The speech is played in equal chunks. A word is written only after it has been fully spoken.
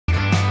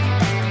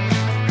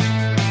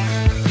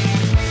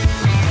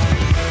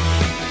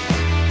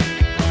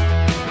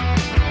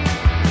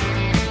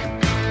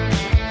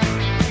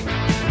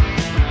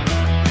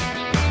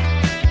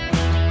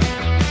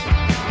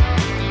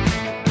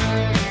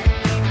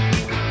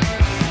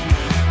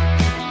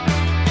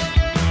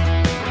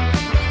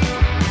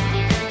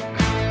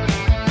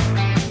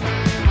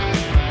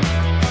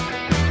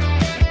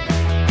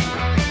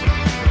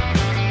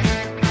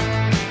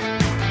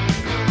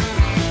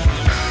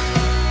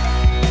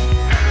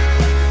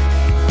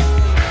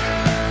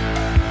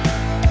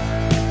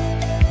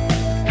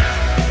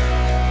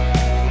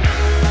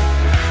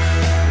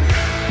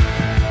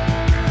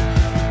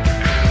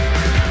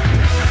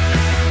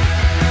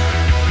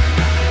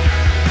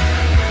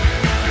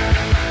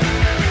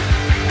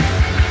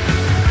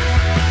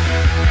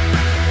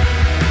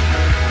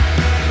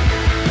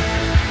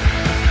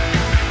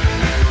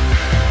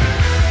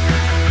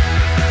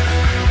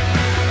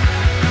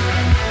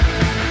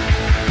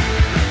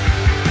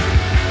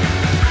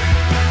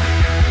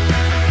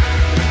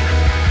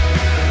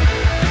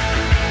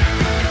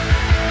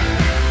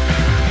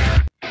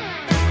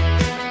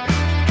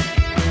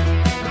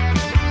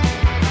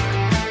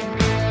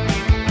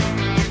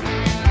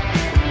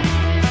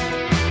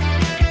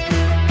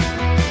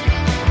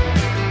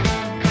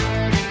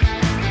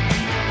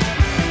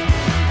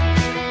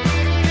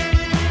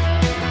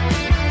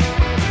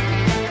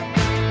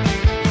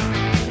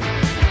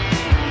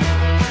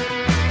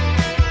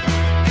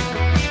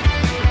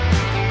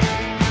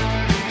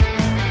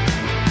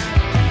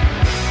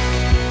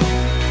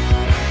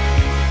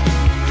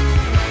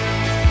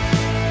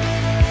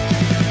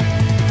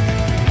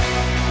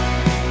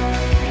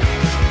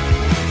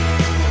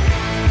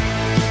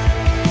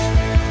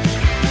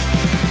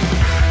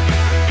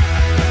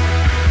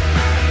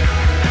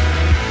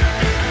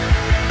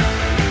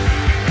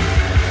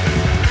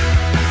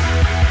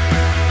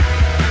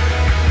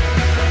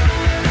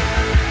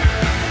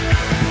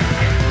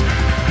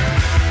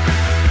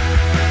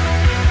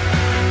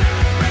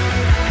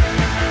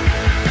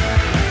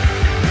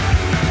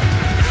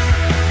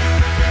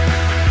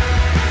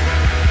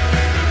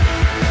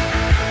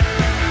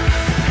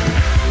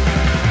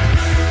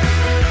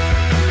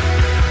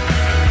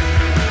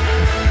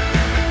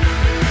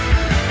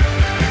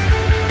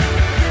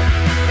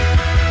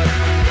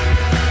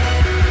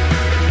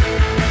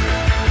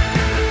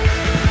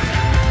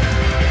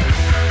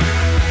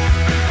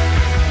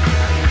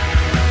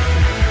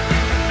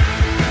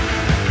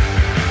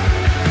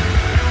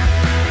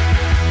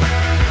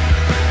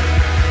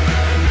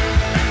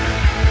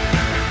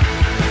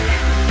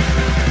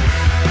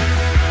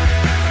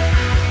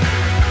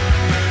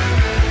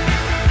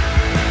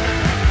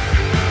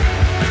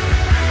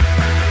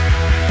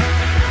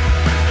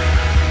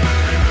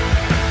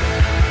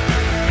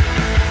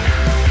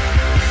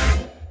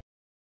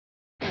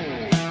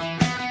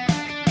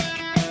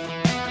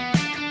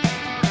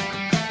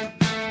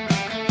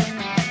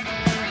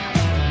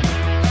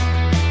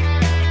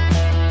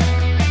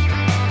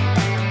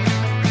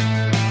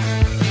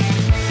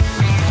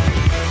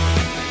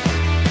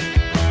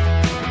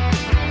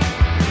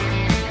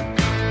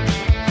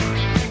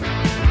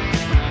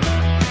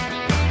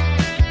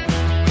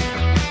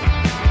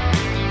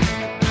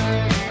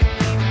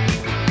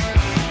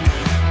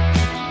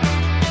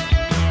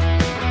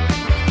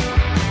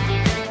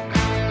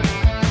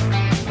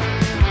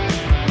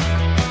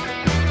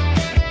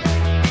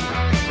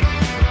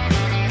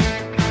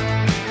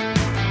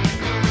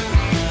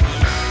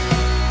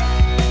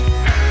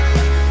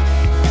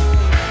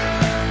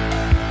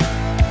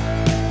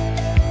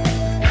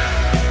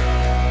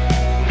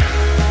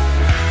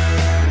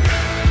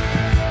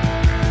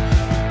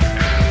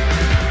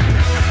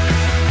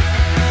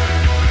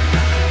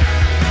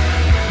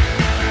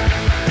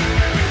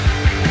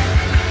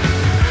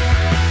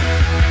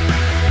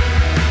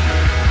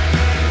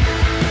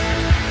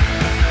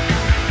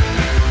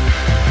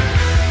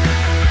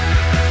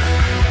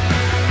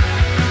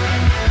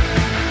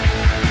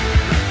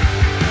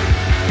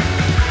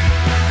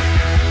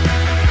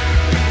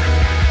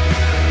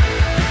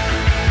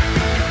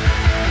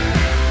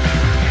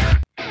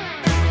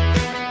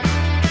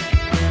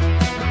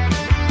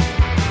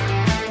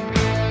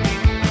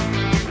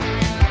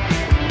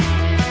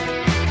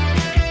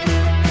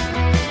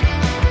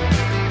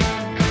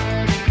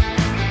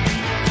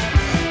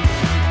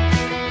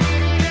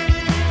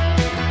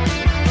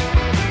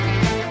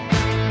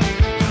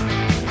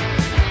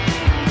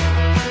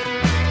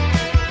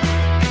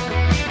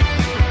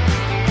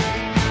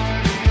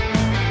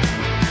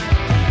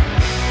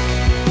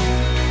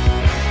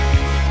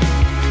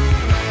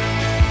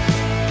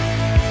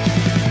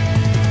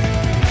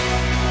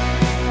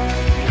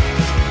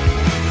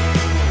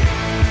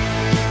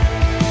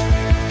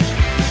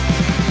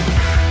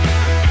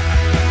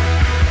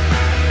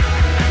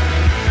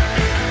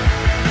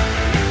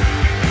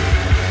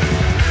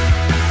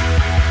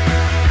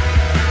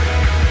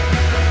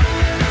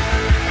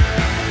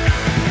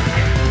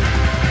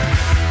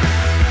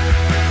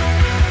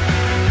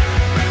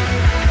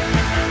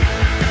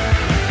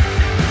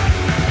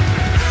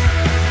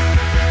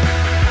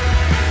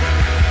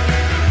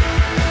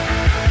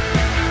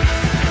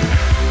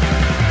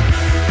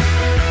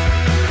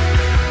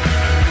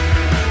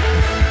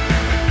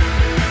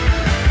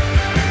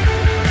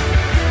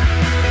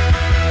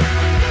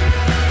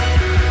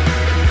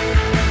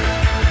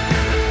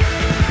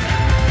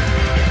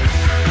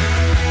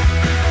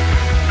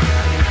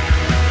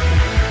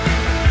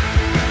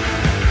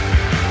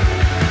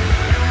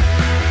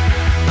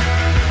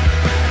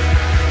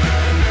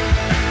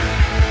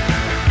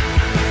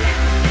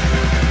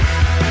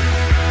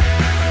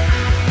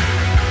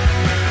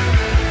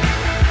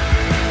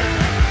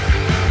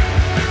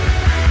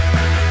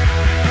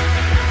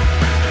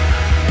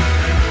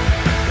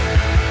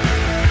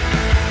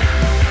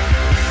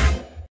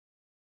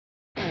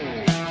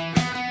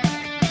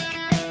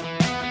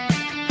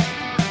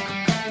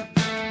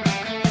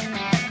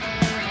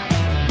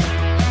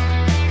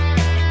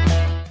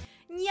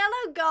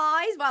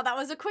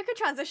was a quicker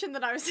transition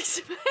than I was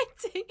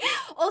expecting.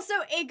 Also,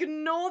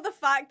 ignore the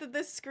fact that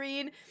this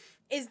screen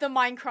is the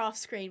Minecraft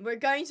screen. We're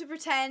going to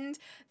pretend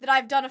that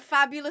I've done a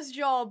fabulous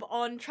job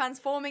on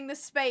transforming the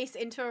space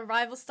into a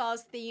Rival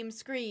Stars themed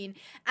screen,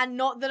 and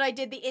not that I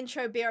did the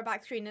intro, be right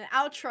back screen and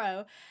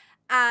outro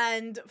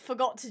and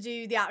forgot to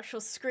do the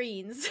actual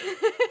screens.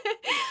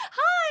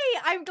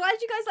 Hi! I'm glad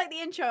you guys like the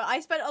intro.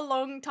 I spent a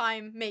long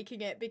time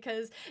making it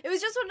because it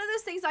was just one of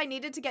those things I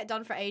needed to get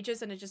done for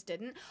ages and it just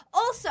didn't.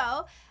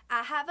 Also,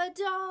 I have a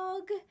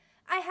dog.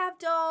 I have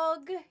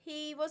dog.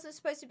 He wasn't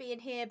supposed to be in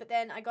here, but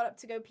then I got up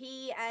to go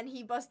pee and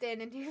he buzzed in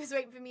and he was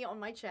waiting for me on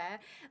my chair.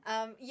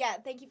 Yeah,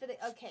 thank you for the,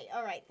 okay,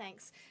 all right,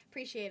 thanks.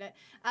 Appreciate it.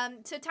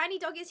 So Tiny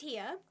Dog is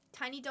here.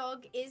 Tiny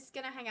Dog is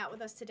gonna hang out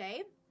with us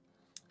today.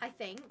 I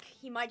think.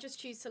 He might just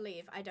choose to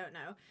leave. I don't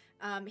know.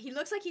 He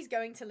looks like he's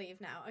going to leave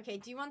now. Okay,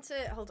 do you want to...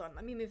 Hold on,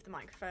 let me move the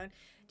microphone.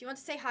 Do you want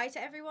to say hi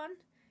to everyone?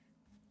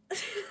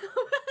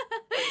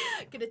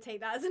 Gonna take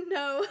that as a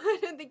no. I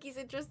don't think he's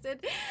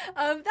interested.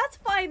 That's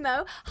fine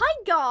though.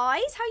 Hi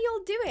guys, how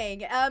y'all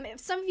doing?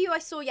 Some of you I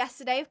saw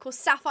yesterday. Of course,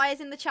 Sapphire's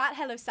in the chat.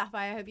 Hello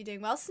Sapphire, I hope you're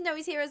doing well.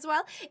 Snowy's here as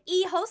well.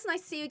 E-Host,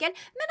 nice to see you again.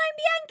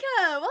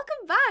 Bianca,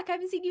 welcome back. I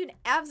haven't seen you in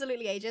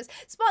absolutely ages.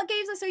 Spot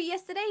Games, I saw you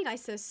yesterday.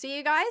 Nice to see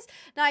you guys.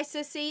 Nice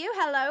to see you.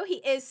 Hello. He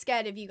is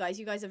scared of you guys.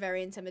 You guys are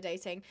very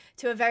intimidating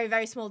to a very,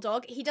 very small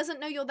dog. He doesn't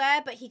know you're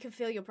there, but he can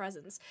feel your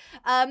presence.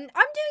 I'm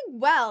doing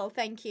well,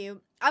 thank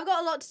you. I've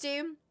got a lot to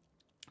do.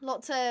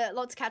 Lot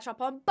to catch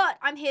up on, but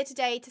I'm here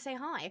today to say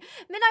hi.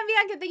 Midnight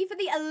Bianca, thank you for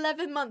the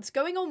 11 months,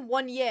 going on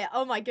 1 year.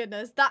 Oh my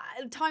goodness, that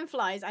time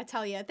flies, I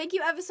tell you. Thank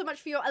you ever so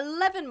much for your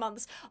 11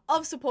 months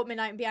of support,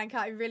 Midnight and Bianca.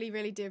 I really,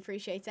 really do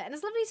appreciate it, and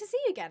it's lovely to see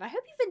you again. I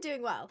hope you've been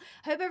doing well.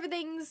 I hope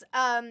everything's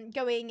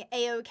going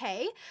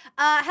a-okay.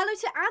 Hello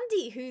to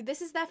Andy, who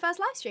this is their first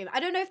live stream.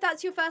 I don't know if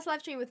that's your first live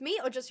stream with me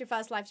or just your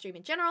first live stream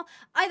in general.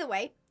 Either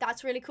way,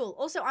 that's really cool.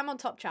 Also, I'm on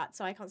top chat,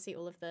 so I can't see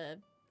all of the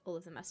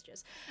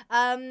messages.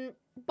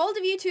 Bold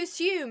of you to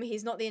assume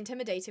he's not the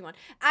intimidating one.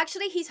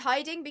 Actually, he's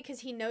hiding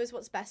because he knows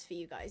what's best for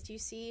you guys. Do you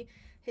see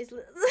his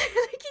look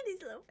at his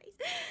little face?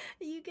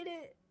 Are you gonna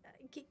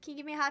can you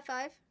give me a high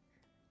five?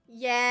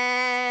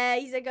 Yeah,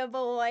 he's a good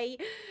boy.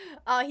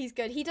 Oh, he's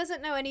good. He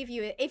doesn't know any of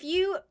you. If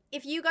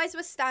you guys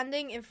were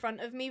standing in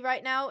front of me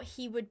right now,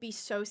 he would be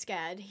so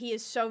scared. He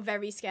is so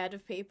very scared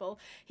of people.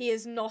 He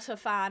is not a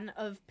fan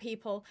of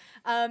people.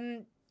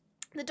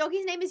 The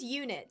doggy's name is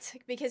Unit,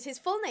 because his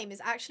full name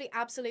is actually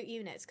Absolute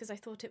Units, because I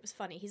thought it was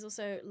funny. He's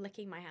also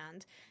licking my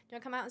hand. Do you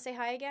want to come out and say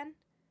hi again?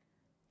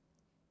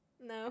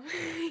 No.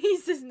 He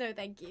says no,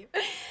 thank you.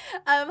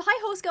 Hi,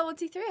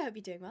 HorseGirl123, I hope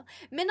you're doing well.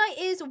 Midnight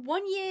is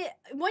 1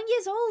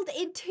 years old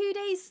in 2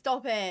 days.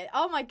 Stop it.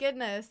 Oh my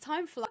goodness,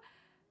 time flies.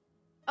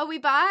 Are we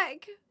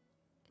back?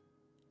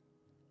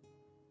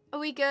 Are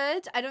we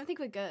good? I don't think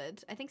we're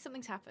good. I think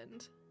something's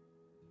happened.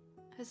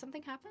 Has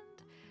something happened?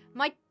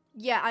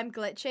 Yeah, I'm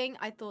glitching.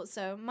 I thought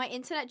so. My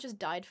internet just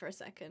died for a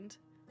second.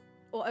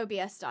 Or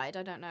OBS died.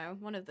 I don't know.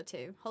 One of the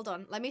two. Hold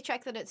on. Let me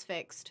check that it's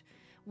fixed.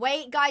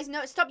 Wait, guys.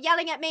 No, stop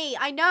yelling at me.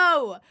 I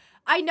know.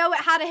 I know it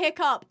had a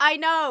hiccup. I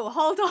know.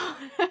 Hold on.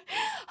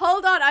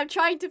 Hold on. I'm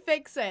trying to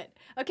fix it.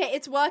 Okay,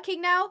 it's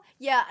working now.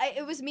 Yeah,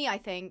 it was me, I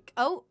think.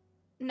 Oh,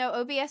 no.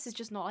 OBS is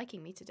just not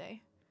liking me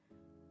today.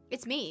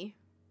 It's me.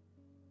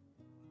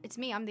 It's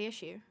me. I'm the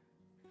issue.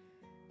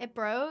 It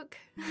broke.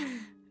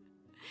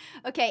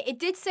 Okay, it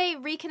did say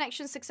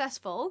reconnection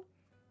successful.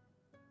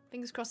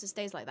 Fingers crossed it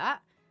stays like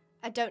that.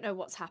 I don't know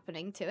what's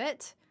happening to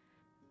it.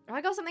 Have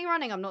I got something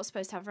running I'm not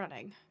supposed to have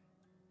running?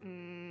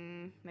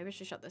 Maybe I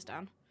should shut this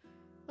down.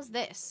 What's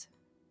this?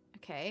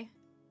 Okay.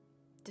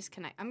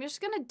 Disconnect. I'm just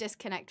gonna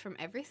disconnect from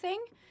everything.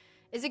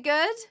 Is it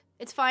good?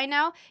 It's fine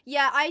now?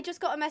 Yeah, I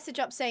just got a message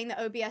up saying that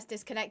OBS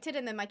disconnected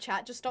and then my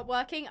chat just stopped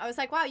working. I was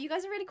like, wow, you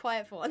guys are really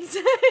quiet for once.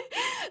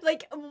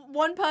 Like,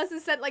 one person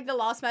sent, like, the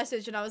last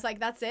message and I was like,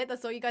 that's it?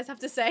 That's all you guys have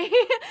to say?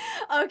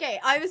 Okay,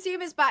 I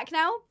assume it's back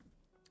now.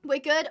 We're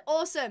good.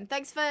 Awesome.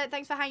 Thanks for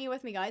hanging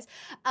with me, guys.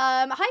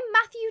 Hi,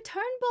 Matthew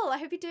Turnbull. I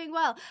hope you're doing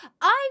well.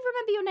 I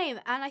remember your name,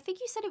 and I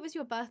think you said it was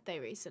your birthday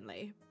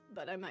recently,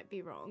 but I might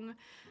be wrong.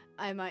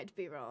 I might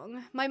be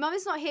wrong. My mum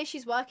is not here.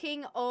 She's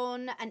working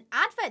on an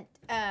advent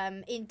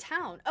in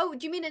town. Oh,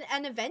 do you mean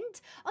an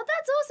event? Oh,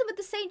 that's awesome, with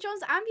the St.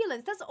 John's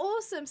ambulance. That's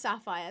awesome,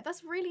 Sapphire.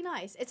 That's really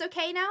nice. It's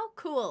okay now?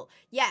 Cool.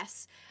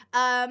 Yes.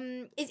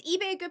 Is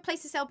eBay a good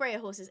place to sell Breyer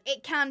horses?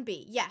 It can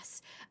be,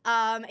 yes.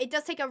 It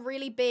does take a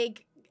really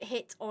big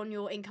hit on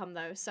your income,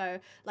 though. So,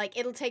 like,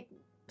 it'll take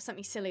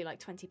something silly like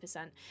 20%.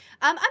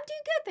 I'm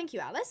doing good, thank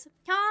you, Alice.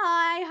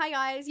 Hi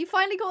guys. You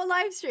finally got a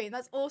live stream.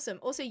 That's awesome.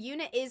 Also,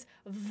 Unit is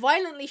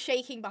violently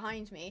shaking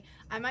behind me.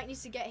 I might need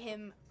to get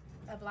him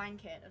a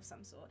blanket of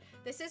some sort.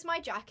 This is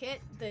my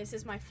jacket. This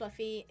is my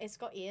fluffy. It's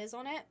got ears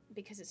on it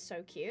because it's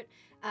so cute.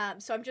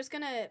 So I'm just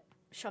gonna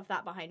shove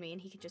that behind me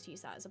and he could just use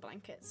that as a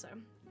blanket. So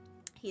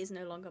he is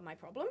no longer my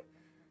problem.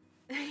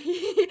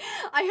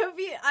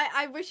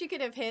 I wish you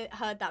could have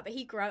heard that, but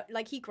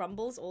he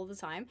grumbles all the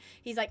time.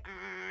 He's like,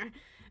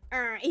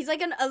 He's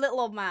like a little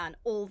old man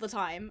all the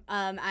time.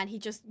 And he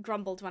just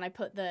grumbled when I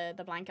put the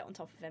blanket on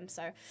top of him.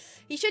 So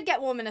he should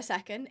get warm in a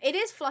second. It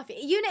is fluffy.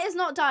 Unit is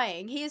not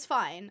dying. He is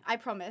fine. I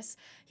promise.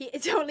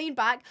 Don't lean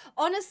back.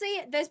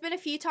 Honestly, there's been a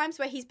few times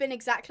where he's been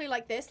exactly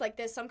like this. Like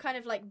there's some kind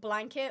of like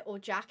blanket or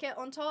jacket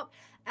on top.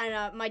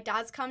 And my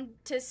dad's come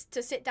to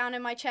sit down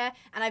in my chair,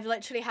 and I've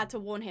literally had to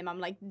warn him.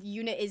 I'm like,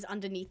 Unit is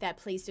underneath there.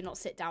 Please do not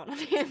sit down on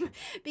him,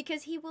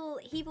 because he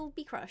will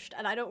be crushed,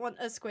 and I don't want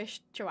a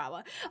squished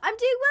chihuahua. I'm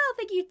doing well,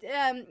 thank you,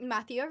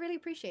 Matthew. I really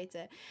appreciate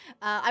it.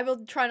 I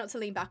will try not to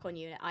lean back on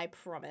Unit. I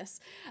promise.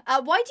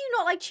 Why do you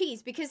not like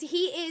Cheese? Because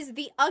he is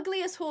the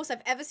ugliest horse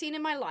I've ever seen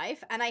in my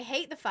life, and I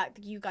hate the fact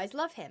that you guys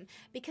love him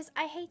because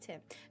I hate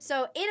him.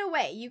 So in a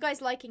way, you guys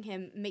liking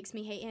him makes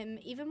me hate him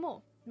even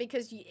more.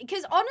 Because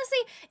honestly,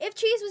 if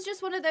Cheese was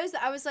just one of those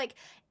that I was like,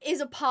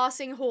 is a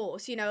passing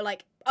horse, you know,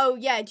 like, oh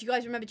yeah, do you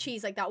guys remember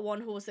Cheese, like that one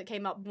horse that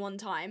came up one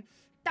time?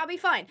 That'd be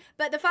fine.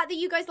 But the fact that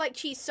you guys like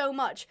Cheese so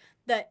much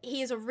that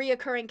he is a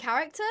reoccurring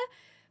character,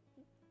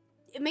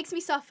 it makes me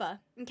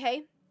suffer,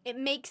 okay? It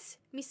makes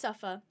me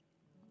suffer.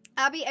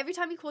 Abby, every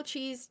time you call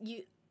Cheese,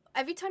 you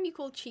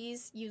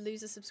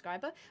lose a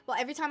subscriber. Well,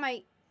 every time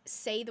I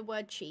say the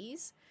word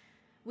Cheese...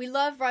 We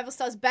love Rival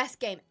Stars' best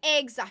game.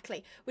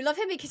 Exactly. We love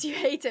him because you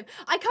hate him.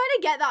 I kind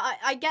of get that.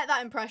 I get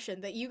that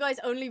impression that you guys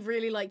only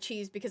really like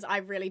Cheese because I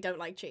really don't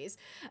like Cheese.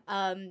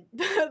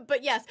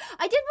 But yes,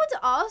 I did want to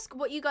ask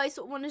what you guys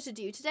wanted to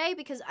do today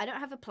because I don't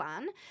have a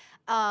plan.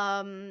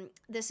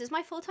 This is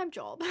my full-time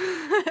job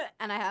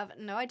and I have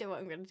no idea what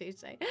I'm going to do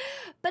today.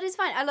 But it's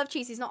fine. I love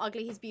Cheese. He's not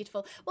ugly. He's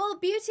beautiful. Well,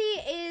 beauty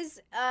is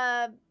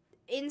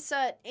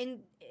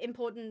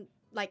important...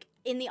 like,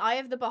 in the eye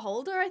of the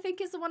beholder, I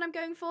think is the one I'm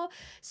going for.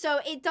 So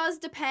it does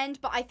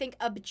depend, but I think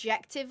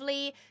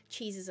objectively,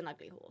 Cheese is an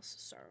ugly horse.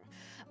 So,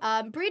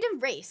 breed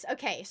and race.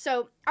 Okay,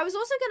 so I was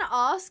also going to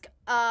ask,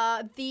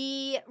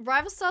 the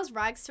Rival Stars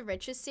Rags to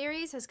Riches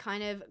series has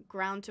kind of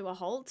ground to a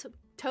halt.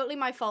 Totally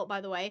my fault, by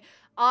the way.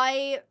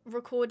 I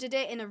recorded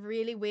it in a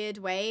really weird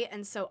way,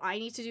 and so I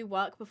need to do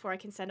work before I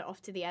can send it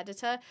off to the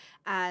editor,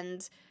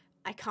 and...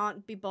 I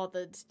can't be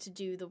bothered to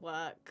do the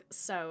work,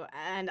 so,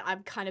 and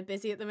I'm kind of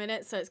busy at the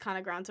minute, so it's kind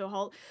of ground to a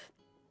halt.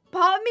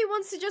 Part of me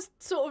wants to just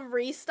sort of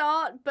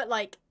restart, but,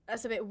 like,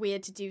 that's a bit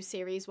weird to do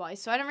series-wise,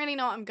 so I don't really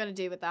know what I'm gonna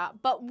do with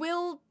that, but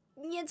yeah,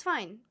 it's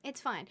fine, it's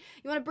fine.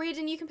 You want to breed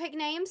and you can pick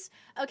names?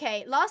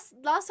 Okay, last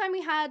time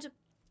we had,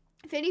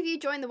 if any of you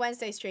joined the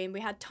Wednesday stream, we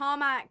had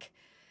Tarmac,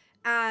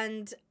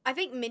 and I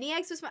think Mini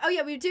Eggs was, oh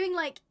yeah, we were doing,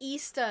 like,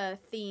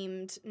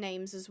 Easter-themed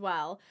names as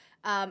well.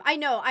 I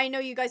know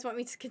you guys want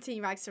me to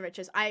continue Rags to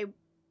Riches. I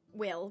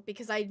will,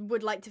 because I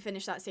would like to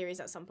finish that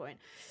series at some point.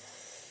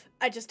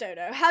 I just don't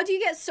know. How do you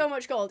get so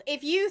much gold?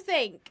 If you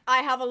think I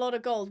have a lot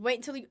of gold, wait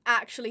until you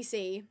actually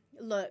see.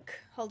 Look,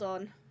 hold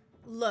on.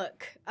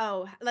 Look.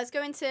 Oh, let's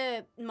go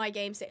into my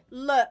game state.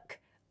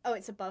 Look. Oh,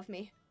 it's above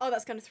me. Oh,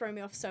 that's going to throw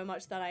me off so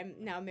much that I'm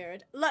now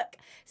mirrored. Look,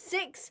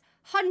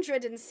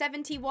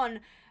 671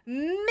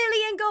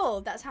 million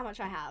gold. That's how much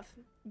I have,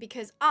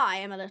 because I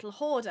am a little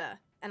hoarder.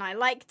 And I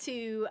like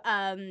to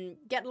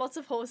get lots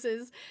of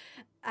horses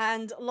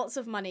and lots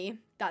of money.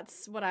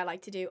 That's what I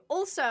like to do.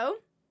 Also,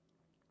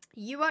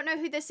 you won't know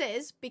who this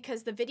is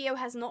because the video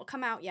has not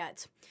come out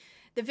yet.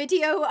 The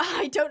video,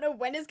 I don't know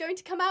when it's going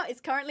to come out. It's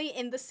currently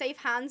in the safe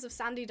hands of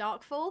Sandy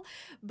Darkfall.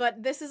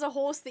 But this is a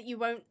horse that you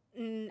won't...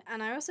 And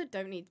I also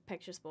don't need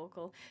picture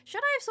sporkle.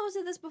 Should I have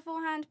sorted this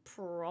beforehand?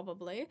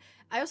 Probably.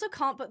 I also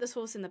can't put this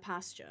horse in the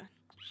pasture.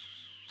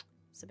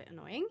 It's a bit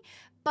annoying.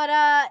 But,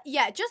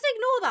 yeah, just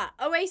ignore that.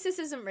 Oasis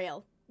isn't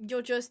real.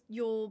 You're just,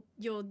 you're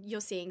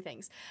seeing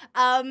things.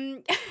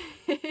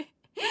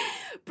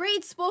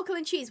 Breed, Sporkle,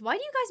 and Cheese. Why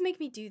do you guys make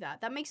me do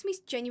that? That makes me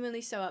genuinely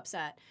so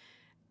upset.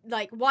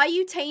 Like, why are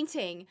you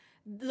tainting,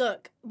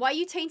 look, why are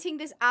you tainting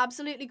this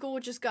absolutely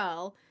gorgeous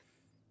girl?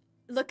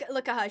 Look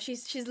at her.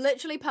 She's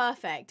literally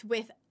perfect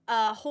with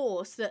a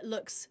horse that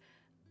looks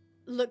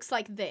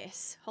like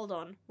this. Hold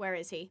on. Where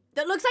is he?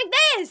 That looks like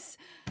this!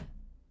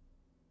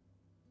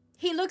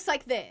 He looks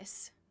like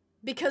this.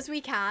 Because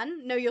we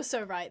can. No, you're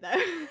so right,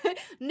 though.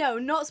 No,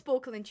 not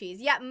Sporkle and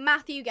Cheese. Yeah,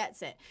 Matthew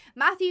gets it.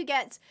 Matthew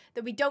gets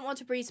that we don't want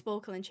to breed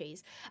Sporkle and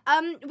Cheese.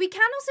 We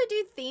can also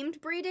do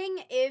themed breeding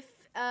if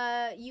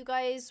you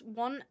guys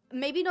want.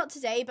 Maybe not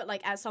today, but,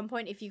 like, at some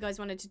point, if you guys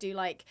wanted to do,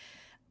 like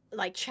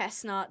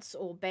chestnuts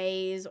or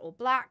bays or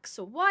blacks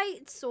or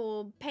whites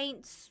or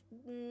paints,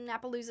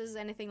 Appaloozas,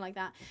 anything like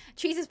that.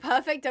 Cheese is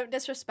perfect. Don't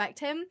disrespect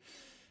him.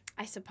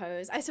 I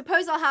suppose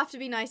I'll have to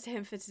be nice to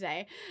him for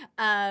today.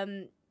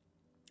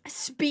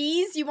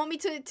 Spees? You want me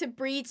to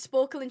breed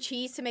Sporkle and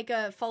Cheese to make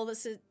a foal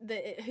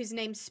whose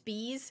name's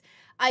Spees?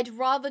 I'd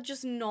rather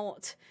just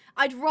not.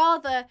 I'd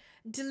rather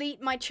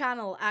delete my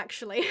channel,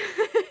 actually.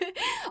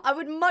 I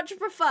would much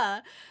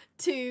prefer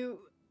to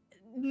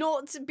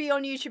not be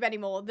on YouTube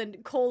anymore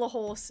than call a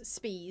horse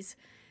Spees.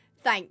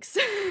 Thanks.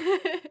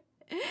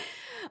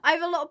 I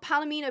have a lot of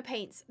Palomino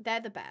paints. They're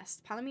the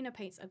best. Palomino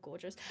paints are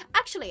gorgeous.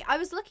 Actually, I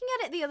was looking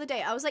at it the other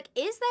day. I was like,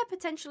 is there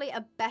potentially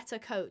a better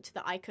coat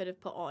that I could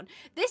have put on?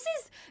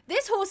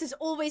 This horse is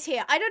always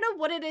here. I don't know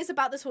what it is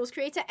about this horse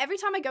creator. Every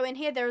time I go in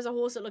here, there is a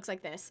horse that looks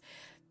like this.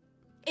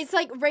 It's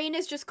like rain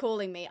is just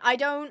calling me. I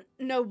don't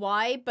know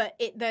why,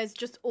 but there's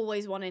just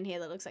always one in here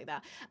that looks like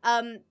that.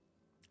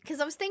 Because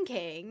I was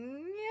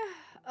thinking,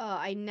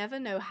 I never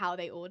know how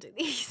they order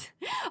these.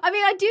 I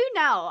mean, I do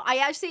now.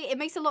 It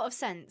makes a lot of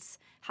sense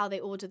how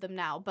they order them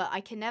now, but I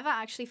can never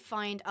actually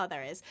find,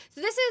 there is. So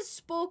this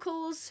is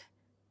Sporkle's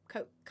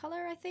coat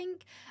color, I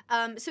think.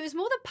 So it's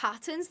more the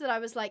patterns that I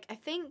was like, I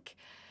think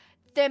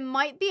there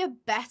might be a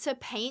better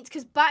paint,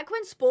 because back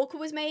when Sporkle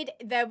was made,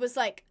 there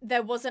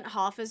wasn't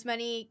half as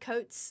many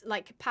coats,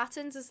 like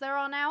patterns as there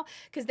are now,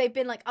 because they've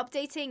been like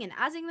updating and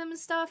adding them and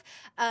stuff.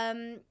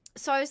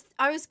 So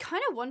I was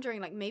kind of wondering,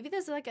 like, maybe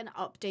there's like an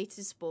updated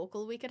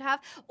Sporkle we could have,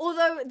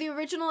 although the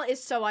original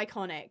is so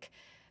iconic,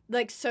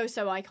 like so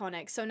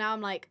iconic. So now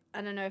I'm like,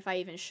 I don't know if I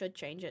even should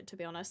change it, to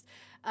be honest.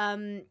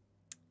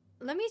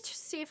 Let me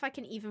just see if I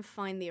can even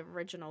find the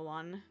original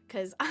one,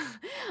 because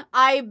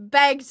I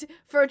begged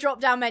for a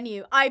drop-down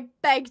menu. I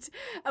begged,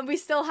 and we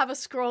still have a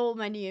scroll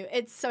menu.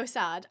 It's so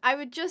sad. I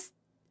would just,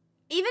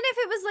 even if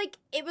it was like,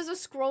 it was a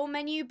scroll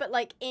menu, but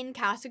like in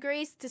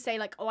categories to say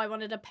like, oh, I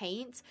wanted a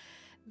paint,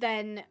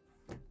 then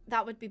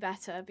that would be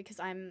better, because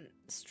I'm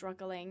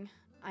struggling.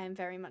 I am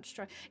very much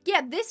struggling.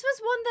 Yeah, this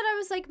was one that I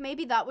was like,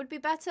 maybe that would be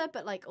better,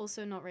 but like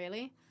also not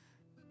really.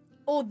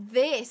 Or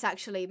this,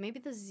 actually. Maybe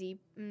the Z...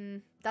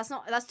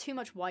 that's too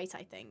much white,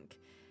 I think.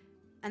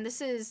 And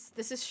this is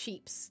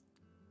sheep's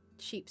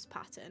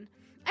pattern.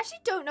 I actually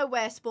don't know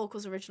where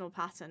Sporkle's original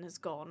pattern has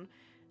gone.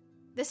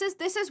 This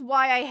is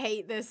why I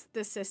hate this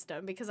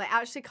system, because I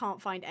actually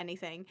can't find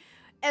anything.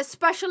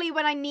 Especially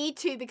when I need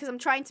to, because I'm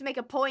trying to make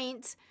a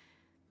point.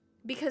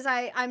 Because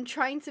I'm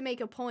trying to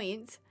make a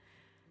point.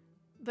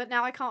 But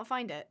now I can't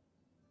find it.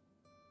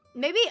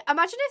 Maybe,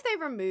 imagine if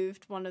they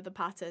removed one of the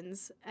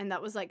patterns and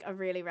that was like a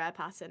really rare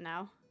pattern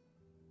now.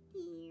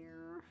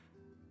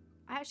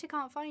 I actually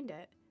can't find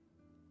it.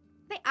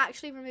 They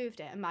actually removed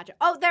it, imagine.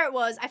 Oh, there it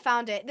was. I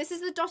found it. This is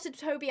the dotted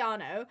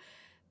Tobiano.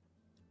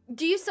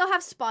 Do you still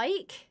have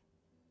Spike?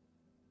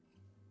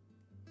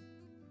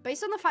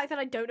 Based on the fact that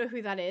I don't know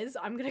who that is,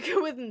 I'm gonna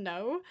go with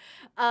no.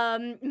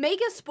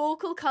 Mega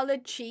Sporkle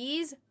colored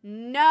cheese?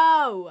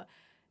 No.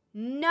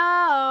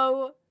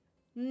 No.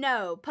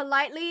 No.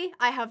 Politely,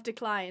 I have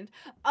declined.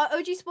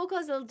 OG Sporkle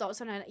has little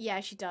dots on her. Yeah,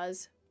 she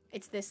does.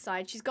 It's this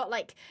side. She's got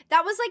like,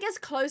 that was like as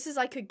close as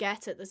I could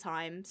get at the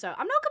time. So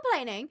I'm not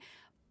complaining,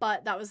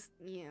 but that was,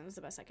 yeah, it was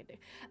the best I could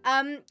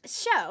do.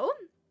 So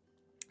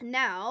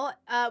now,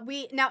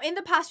 now in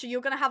the pasture,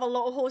 you're going to have a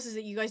lot of horses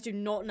that you guys do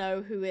not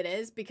know who it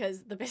is,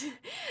 because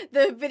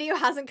the video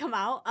hasn't come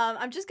out.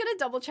 I'm just going to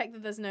double check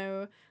that there's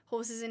no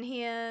horses in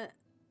here.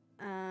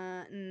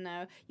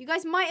 No. You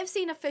guys might have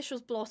seen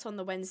Official's Blot on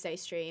the Wednesday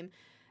stream,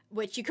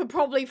 which you could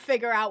probably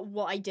figure out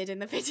what I did in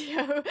the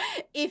video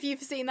if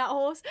you've seen that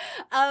horse.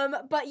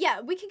 But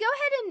yeah, we can go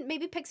ahead and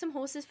maybe pick some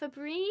horses for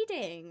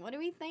breeding. What do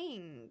we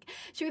think?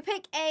 Should we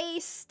pick a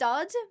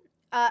stud?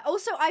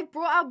 Also, I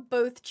brought out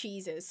both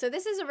cheeses. So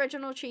this is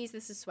original cheese,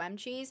 this is Swem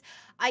cheese.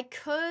 I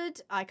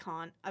can't.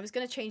 I was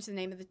going to change the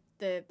name of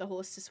the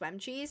horse to Swem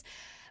cheese.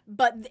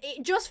 But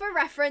just for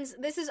reference,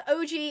 this is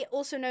OG,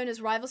 also known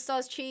as Rival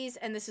Stars cheese,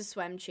 and this is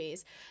Swem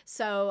cheese.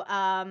 So,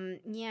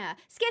 yeah.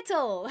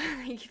 Skittle,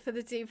 thank you for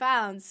the £2.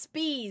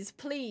 Spees,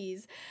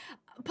 please.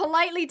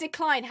 Politely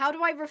decline. How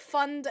do I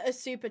refund a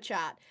super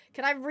chat?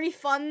 Can I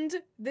refund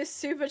this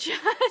super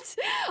chat?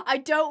 I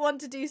don't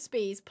want to do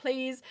Spees,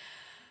 please.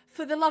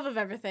 For the love of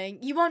everything.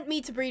 You want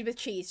me to breed with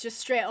cheese, just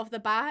straight off the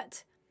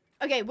bat?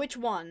 Okay, which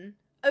one?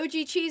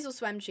 OG cheese or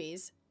Swem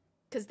cheese?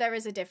 Because there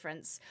is a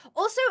difference.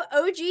 Also,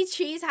 OG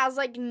Cheese has,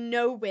 like,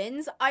 no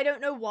wins. I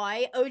don't know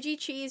why. OG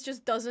Cheese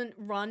just doesn't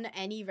run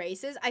any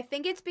races. I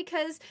think it's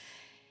because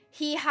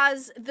he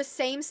has the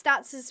same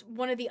stats as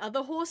one of the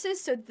other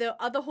horses, so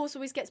the other horse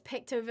always gets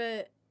picked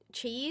over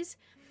Cheese.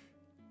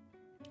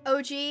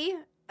 OG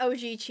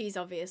Cheese,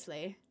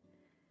 obviously.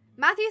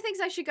 Matthew thinks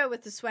I should go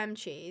with the Swem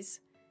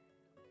Cheese.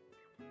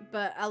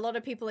 But a lot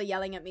of people are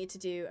yelling at me to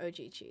do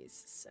OG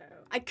cheese. So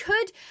I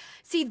could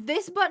see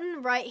this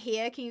button right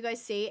here. Can you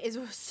guys see? Is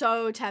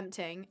so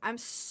tempting. I'm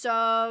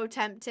so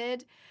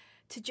tempted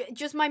to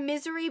just my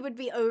misery would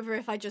be over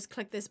if I just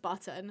click this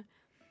button.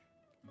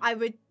 I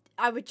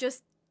would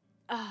just.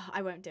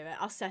 I won't do it.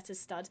 I'll set a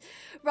stud.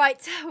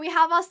 Right, we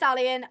have our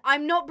stallion.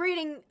 I'm not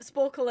breeding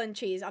Sporkle and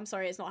cheese. I'm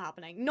sorry, it's not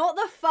happening. Not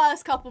the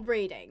first couple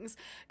breedings.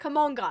 Come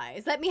on,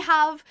 guys. Let me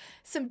have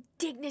some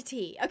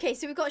dignity. Okay,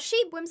 so we've got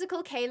Sheep,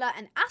 Whimsical, Kayla,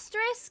 and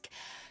Asterisk.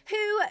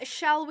 Who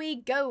shall we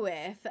go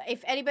with?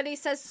 If anybody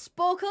says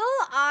Sporkle,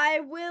 I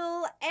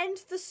will end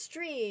the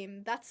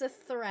stream. That's a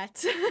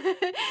threat.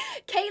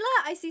 Kayla,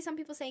 I see some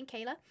people saying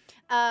Kayla.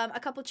 A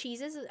couple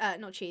cheeses,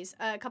 not cheese,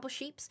 a couple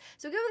sheeps.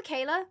 So we'll go with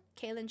Kayla.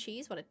 Kayla and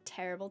cheese. What a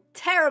terrible,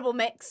 terrible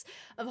mix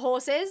of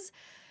horses.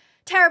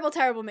 Terrible,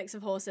 terrible mix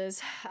of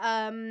horses.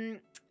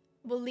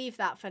 We'll leave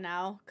that for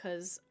now,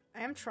 because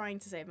I am trying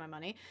to save my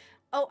money.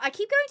 Oh, I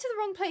keep going to the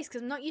wrong place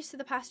because I'm not used to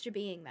the pasture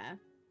being there.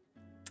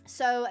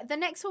 So the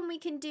next one we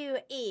can do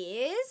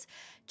is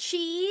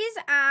cheese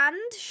and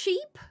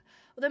sheep.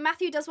 Although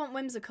Matthew does want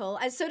whimsical,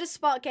 and so does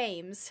Spark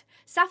Games.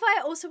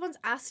 Sapphire also wants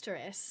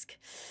asterisk.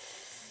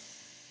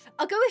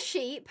 I'll go with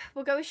sheep.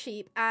 We'll go with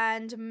sheep,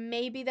 and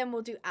maybe then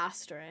we'll do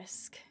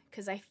asterisk.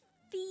 Because I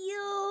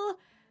feel...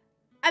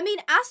 I mean,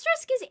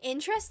 asterisk is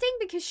interesting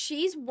because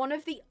she's one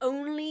of the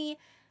only,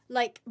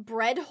 like,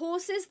 bred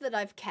horses that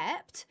I've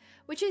kept.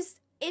 Which is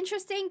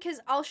interesting because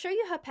I'll show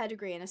you her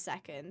pedigree in a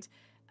second.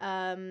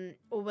 Or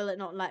will it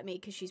not let me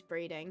because she's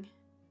breeding?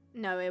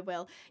 No, it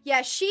will.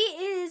 Yeah, she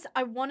is,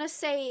 I want to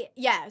say,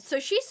 yeah, so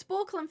she's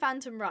Sporkle and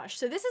Phantom Rush.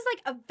 So this is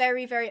like a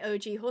very, very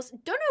OG horse.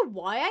 Don't know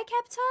why I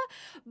kept her,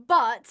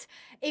 but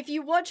if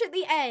you watch at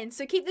the end,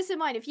 so keep this in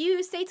mind, if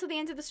you stay till the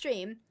end of the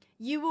stream,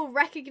 you will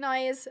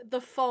recognize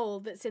the foal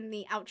that's in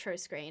the outro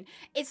screen.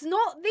 It's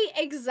not the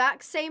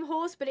exact same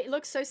horse, but it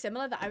looks so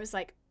similar that I was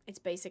like, it's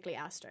basically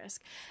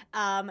asterisk.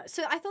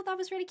 So I thought that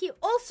was really cute.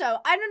 Also,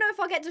 I don't know if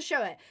I'll get to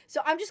show it.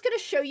 So I'm just going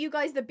to show you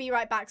guys the Be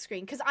Right Back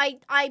screen because I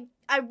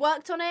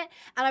worked on it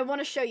and I want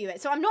to show you it.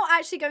 So I'm not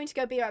actually going to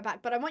go Be Right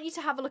Back, but I want you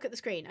to have a look at the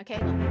screen, okay?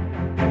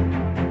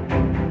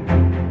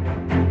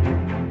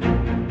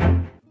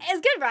 It's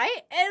good,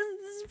 right?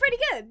 It's pretty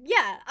good.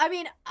 Yeah. I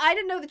mean, I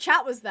didn't know the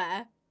chat was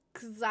there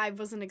because I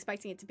wasn't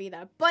expecting it to be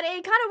there, but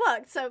it kind of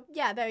worked. So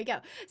yeah, there you go.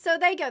 So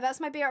there you go.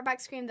 That's my Be Right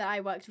Back screen that I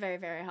worked very,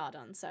 very hard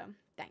on. So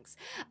thanks.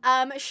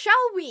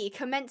 Shall we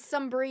commence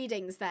some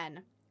breedings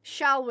then?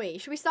 Shall we?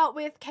 Should we start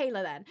with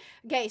Kayla then?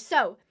 Okay,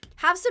 so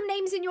have some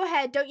names in your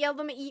head. Don't yell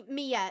them at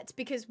me yet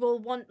because we'll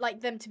want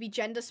like them to be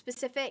gender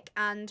specific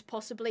and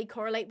possibly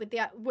correlate with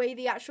the way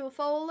the actual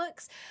foal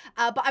looks.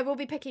 But I will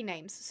be picking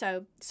names.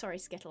 So sorry,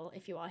 Skittle,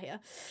 if you are here.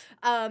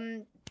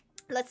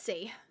 Let's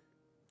see.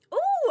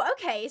 Oh,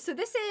 okay. So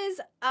this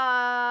is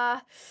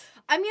I'm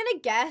gonna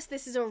guess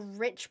this is a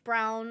rich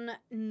brown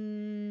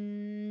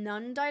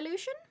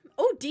non-dilution.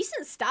 Oh,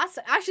 decent stats.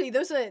 Actually,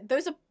 those are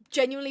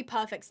genuinely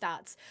perfect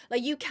stats.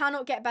 Like, you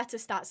cannot get better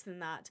stats than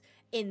that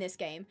in this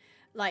game.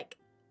 Like,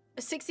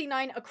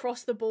 69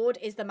 across the board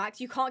is the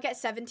max. You can't get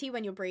 70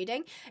 when you're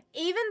breeding.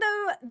 Even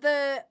though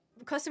the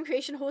custom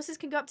creation horses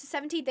can go up to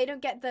 70, they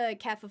don't get the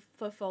care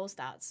for full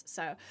stats.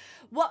 So,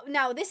 what?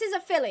 Now, this is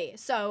a filly.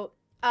 So,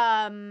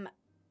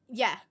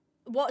 yeah.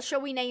 What shall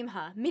we name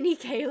her? Mini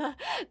Kayla.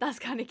 That's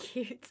kind of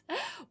cute.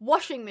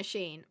 Washing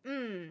machine.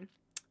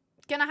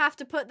 Gonna have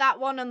to put that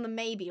one on the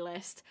maybe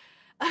list.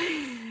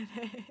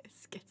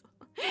 Skittle.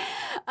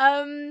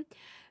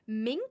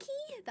 Minky?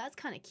 That's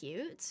kind of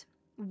cute.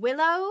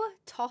 Willow,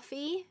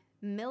 Toffee,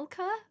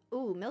 Milka.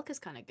 Ooh, Milka's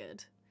kind of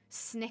good.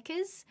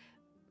 Snickers.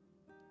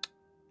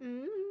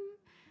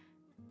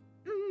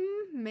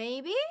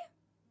 Maybe?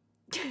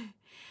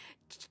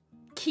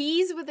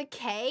 Keys with a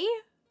K?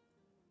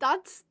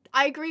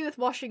 I agree with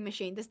washing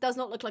machine. This does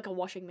not look like a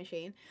washing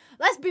machine.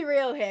 Let's be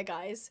real here,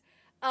 guys.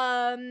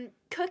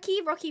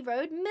 Cookie, Rocky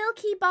Road,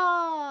 Milky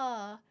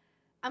Bar.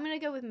 I'm gonna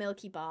go with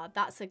Milky Bar.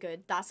 That's a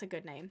good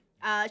name.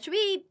 Should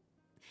we?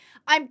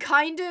 I'm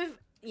kind of,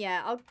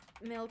 yeah,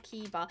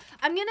 Milky Bar.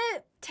 I'm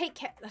gonna take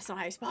care, that's not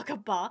how you spark a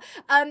bar.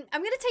 I'm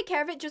gonna take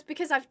care of it just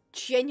because I've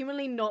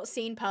genuinely not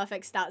seen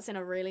perfect stats in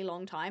a really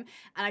long time.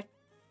 And I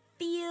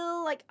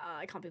feel like,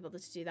 I can't be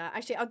bothered to do that.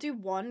 Actually, I'll do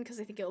one because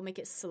I think it'll make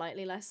it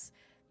slightly less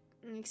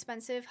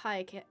expensive.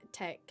 Hire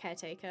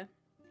caretaker.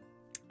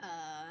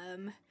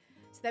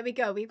 So there we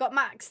go. We've got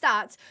max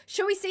stats.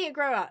 Shall we see it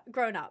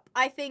grown up?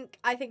 I think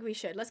we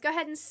should. Let's go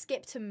ahead and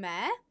skip to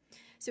mare.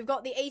 So we've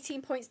got the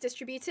 18 points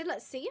distributed.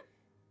 Let's see.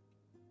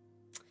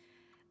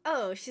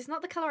 Oh, she's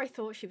not the color I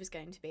thought she was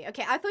going to be.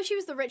 Okay, I thought she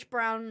was the rich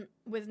brown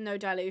with no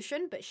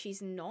dilution, but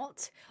she's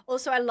not.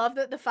 Also, I love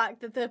that the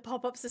fact that the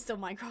pop-ups are still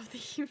Minecraft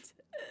themed.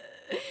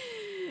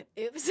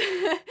 Oops.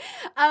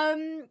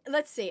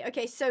 Let's see.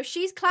 Okay, so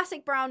she's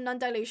classic brown,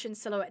 non-dilution,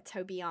 silhouette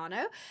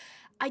Tobiano.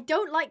 I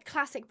don't like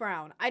classic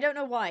brown. I don't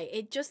know why.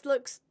 It just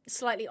looks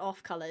slightly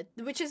off-colored,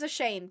 which is a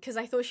shame because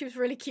I thought she was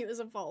really cute as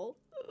a foal.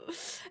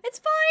 It's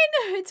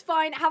fine. It's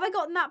fine. Have I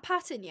gotten that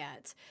pattern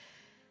yet?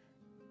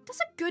 That's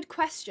a good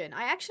question.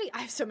 I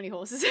have so many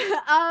horses.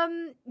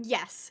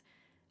 Yes.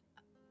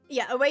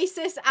 Yeah,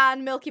 Oasis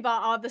and Milky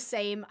Bar are the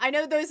same. I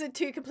know those are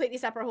two completely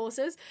separate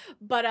horses,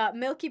 but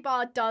Milky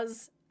Bar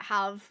does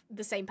have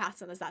the same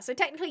pattern as that. So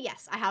technically,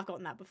 yes, I have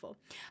gotten that before.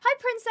 Hi,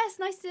 Princess.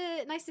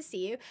 Nice to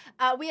see you.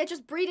 We are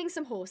just breeding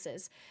some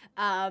horses.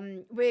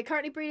 We're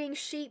currently breeding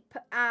sheep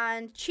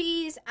and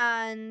cheese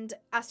and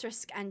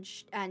asterisk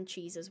and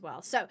cheese as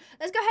well. So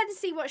let's go ahead and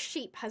see what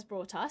sheep has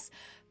brought us.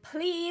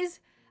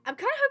 Please. I'm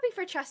kind of hoping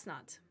for a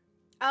chestnut.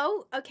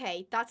 Oh,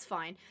 okay. That's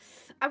fine.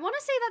 I want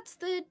to say that's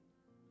the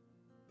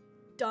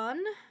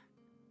dun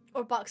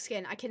or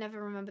buckskin. I can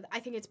never remember. I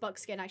think it's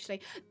buckskin,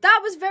 actually.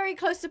 That was very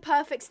close to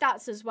perfect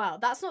stats as well.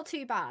 That's not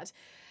too bad.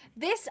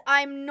 This,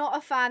 I'm not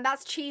a fan.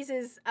 That's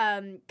Cheese's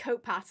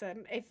coat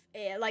pattern. If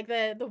like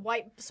the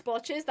white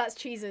splotches, that's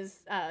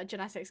Cheese's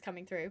genetics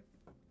coming through.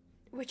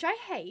 which I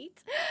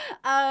hate.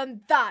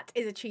 That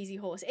is a cheesy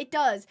horse. It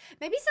does.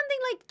 Maybe something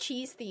like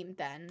cheese themed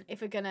then,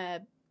 if we're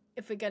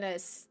gonna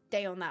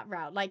stay on that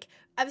route. Like,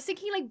 I was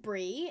thinking like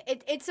brie.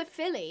 It's a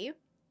filly.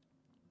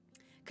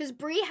 Because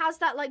brie has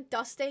that like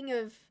dusting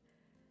of,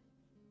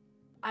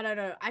 I don't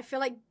know. I feel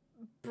like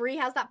brie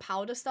has that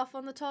powder stuff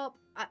on the top.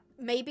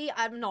 Maybe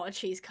I'm not a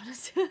cheese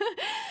connoisseur. Name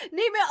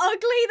it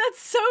ugly.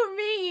 That's so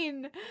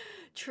mean.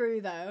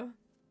 True though.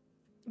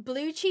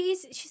 Blue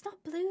cheese. She's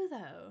not blue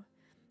though.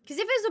 Because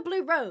if it was a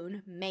blue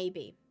roan,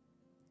 maybe.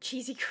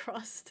 Cheesy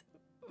crust.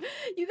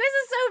 You guys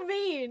are so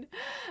mean.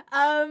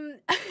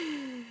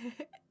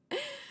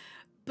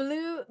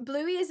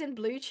 Bluey is in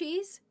blue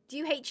cheese. Do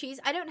you hate cheese?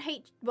 I don't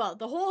hate, well,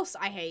 the horse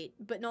I hate,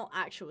 but not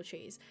actual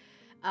cheese.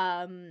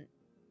 The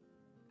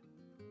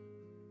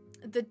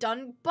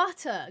dun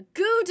butter.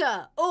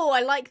 Gouda. Oh,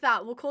 I like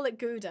that. We'll call it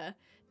Gouda.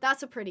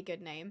 That's a pretty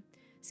good name.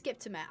 Skip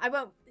to Met. I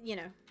won't, you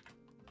know.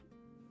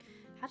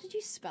 How did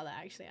you spell it,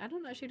 actually? I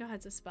don't actually know how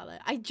to spell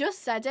it. I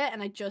just said it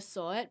and I just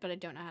saw it, but I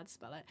don't know how to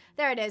spell it.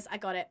 There it is. I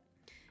got it.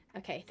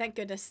 Okay, thank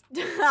goodness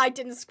I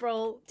didn't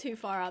scroll too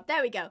far up.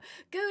 There we go.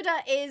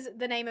 Gouda is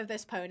the name of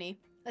this pony.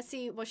 Let's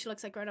see what she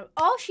looks like grown up.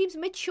 Oh, she's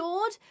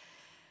matured.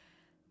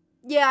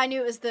 Yeah, I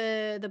knew it was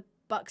the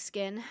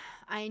buckskin.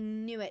 I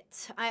knew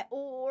it.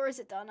 Or is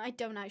it done? I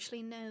don't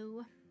actually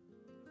know.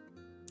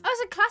 Oh,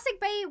 it's a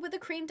classic bay with a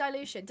cream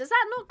dilution. Does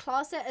that not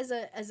class it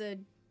as a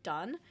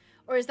dun?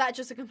 Or is that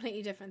just a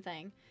completely different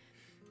thing?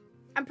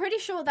 I'm pretty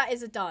sure that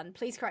is a dun.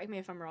 Please correct me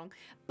if I'm wrong.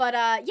 But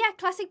yeah,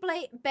 classic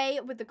bay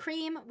with the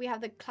cream. We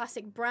have the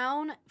classic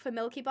brown for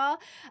Milky Bar.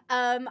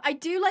 I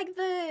do like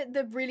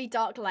the really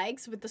dark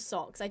legs with the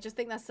socks. I just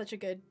think that's such a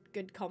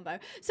good combo.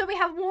 So we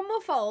have one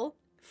more foal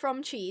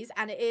from Cheese,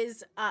 and it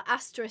is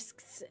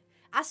asterisks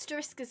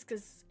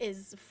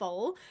is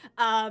foal.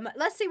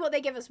 Let's see what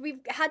they give us.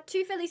 We've had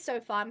 2 fillies so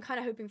far. I'm kind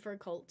of hoping for a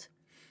colt.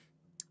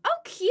 Oh,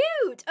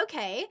 cute.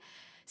 Okay.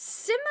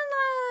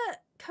 Similar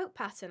coat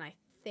pattern, I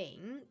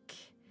think.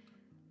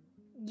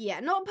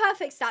 Yeah, not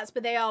perfect stats,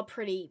 but they are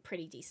pretty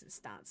decent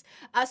stats.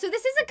 So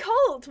this is a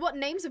colt. What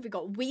names have we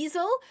got?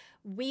 Weasel.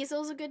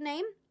 Weasel's a good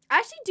name. I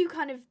actually do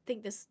kind of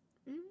think this,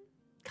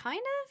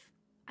 kind of,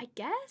 I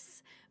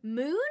guess.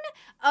 Moon?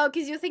 Oh,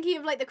 because you're thinking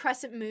of like the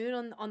crescent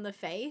moon on the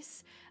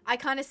face. I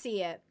kind of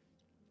see it.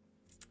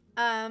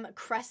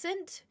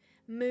 Crescent,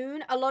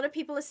 moon. A lot of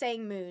people are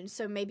saying moon,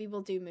 so maybe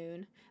we'll do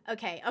moon.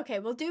 Okay,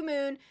 we'll do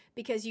moon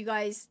because you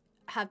guys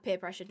have peer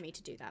pressured me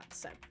to do that.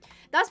 So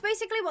that's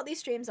basically what these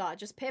streams are,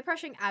 just peer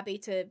pressuring Abby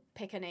to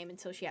pick a name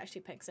until she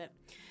actually picks it.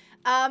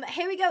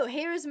 Here we go.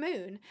 Here is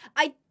moon.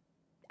 I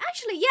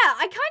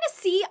kind of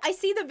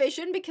see the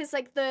vision, because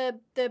like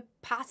the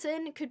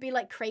pattern could be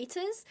like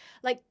craters,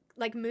 like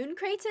moon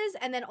craters,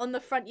 and then on the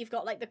front you've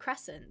got like the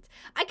crescent.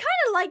 I kind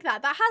of like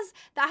that.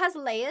 That has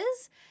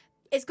layers.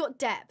 It's got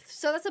depth.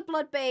 So that's a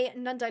Blood Bay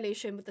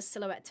non-dilution with the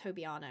Silhouette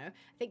Tobiano. I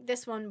think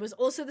this one was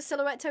also the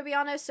Silhouette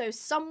Tobiano. So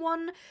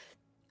someone,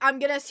 I'm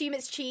going to assume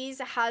it's Cheese,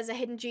 has a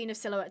hidden gene of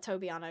Silhouette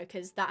Tobiano,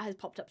 because that has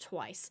popped up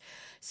twice.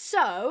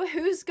 So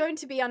who's going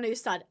to be our new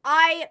stud?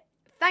 I,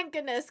 thank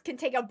goodness, can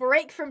take a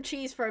break from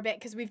Cheese for a bit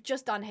because we've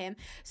just done him.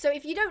 So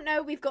if you don't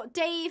know, we've got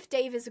Dave.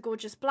 Dave is a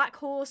gorgeous black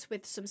horse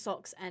with some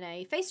socks and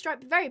a face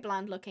stripe. Very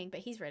bland looking, but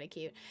he's really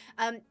cute.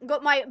 We've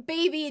got my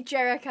baby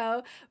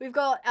Jericho. We've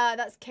got,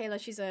 that's Kayla.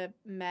 She's a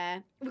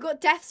mare. We've got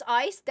Death's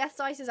Ice.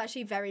 Death's Ice is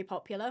actually very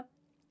popular.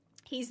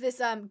 He's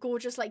this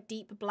gorgeous, like,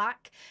 deep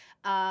black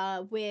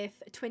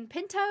with Twin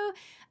Pinto.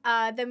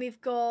 Then we've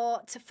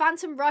got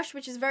Phantom Rush,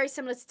 which is very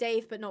similar to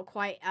Dave, but not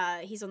quite.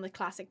 He's on the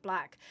classic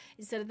black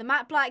instead of the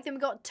matte black. Then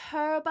we've got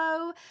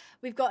Turbo.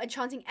 We've got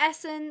Enchanting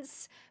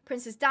Essence,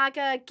 Princess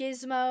Dagger,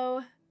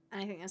 Gizmo,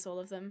 and I think that's all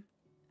of them.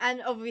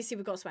 And obviously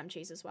we've got Swam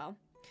Cheese as well.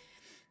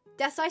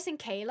 Death's Ice and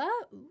Kayla.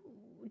 Ooh.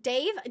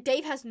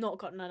 Dave has not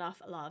gotten enough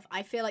love.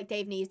 I feel like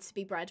Dave needs to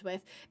be bred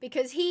with,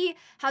 because he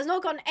has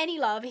not gotten any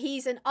love.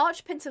 He's an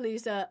arch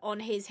Pintaloosa on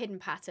his hidden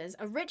patterns,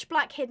 a rich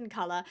black hidden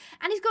color,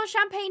 and he's got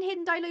champagne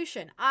hidden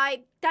dilution.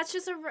 That's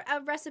just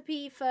a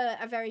recipe for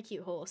a very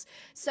cute horse.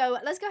 So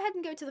let's go ahead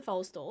and go to the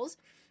foal stalls.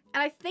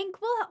 And I think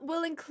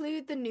we'll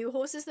include the new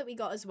horses that we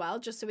got as well,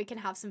 just so we can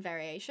have some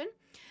variation.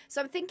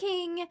 So I'm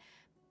thinking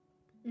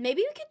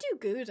maybe we could do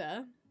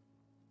Gouda.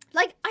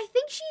 Like, I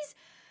think she's,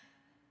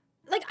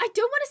 like, I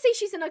don't want to say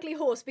she's an ugly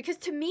horse, because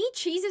to me,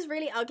 Cheese is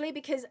really ugly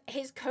because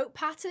his coat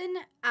pattern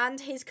and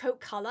his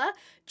coat color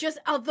just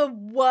are the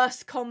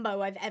worst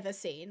combo I've ever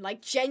seen.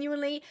 Like,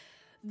 genuinely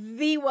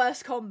the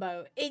worst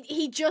combo.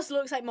 He just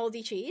looks like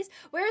moldy cheese.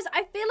 Whereas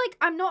I feel like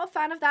I'm not a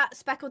fan of that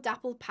speckled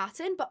dappled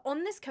pattern, but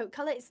on this coat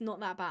color, it's not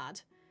that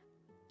bad.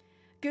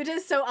 Gouda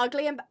is so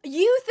ugly, and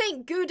you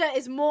think Gouda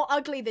is more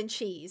ugly than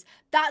Cheese.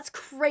 That's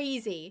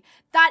crazy.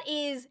 That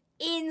is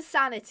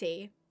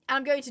insanity. And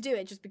I'm going to do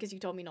it just because you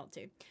told me not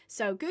to.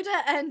 So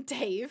Gouda and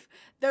Dave,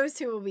 those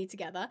two will be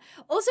together.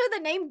 Also, the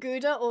name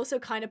Gouda also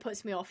kind of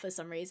puts me off for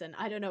some reason.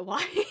 I don't know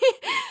why.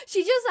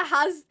 She just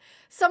has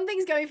some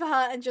things going for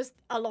her and just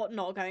a lot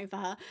not going for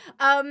her.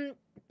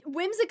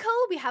 Whimsical,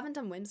 we haven't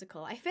done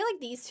Whimsical. I feel like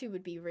these two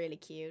would be really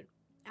cute,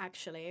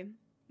 actually.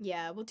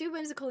 Yeah, we'll do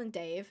Whimsical and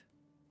Dave.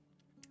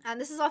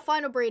 And this is our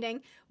final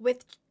breeding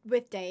with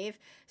Dave.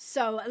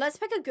 So let's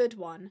pick a good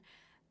one.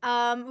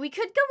 We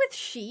could go with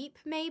Sheep,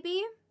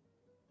 maybe.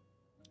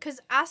 Because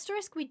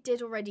Asterisk we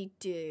did already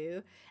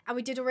do. And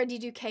we did already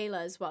do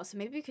Kayla as well. So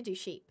maybe we could do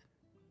Sheep.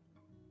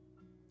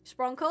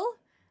 Spronkle?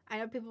 I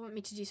know people want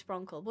me to do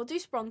Spronkle. We'll do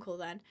Spronkle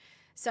then.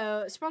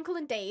 So Spronkle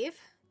and Dave.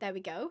 There we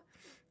go.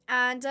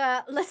 And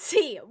let's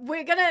see.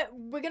 We're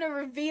gonna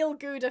reveal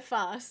Gouda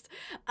first.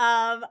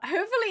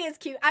 Hopefully it's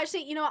cute.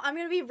 Actually, you know what? I'm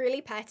gonna be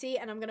really petty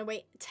and I'm gonna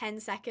wait 10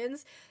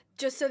 seconds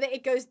just so that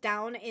it goes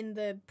down in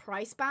the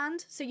price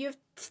band. So you have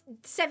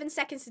 7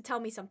 seconds to tell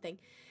me something.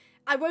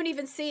 I won't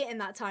even see it in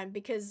that time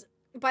because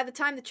by the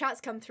time the chats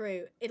come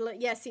through, it'll,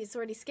 yeah, see, it's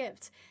already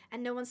skipped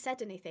and no one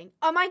said anything.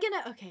 Am I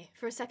gonna, okay,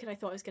 for a second I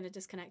thought I was gonna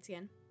disconnect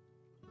again.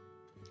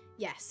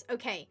 Yes,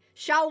 okay.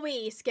 Shall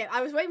we skip?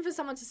 I was waiting for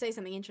someone to say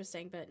something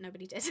interesting, but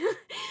nobody did.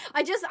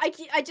 I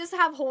just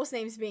have horse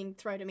names being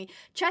thrown at me.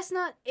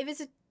 Chestnut, if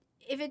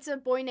it's a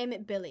boy, name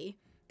it Billy.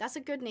 That's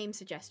a good name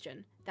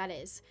suggestion. That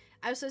is.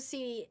 I also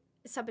see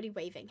somebody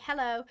waving.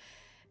 Hello.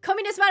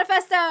 Communist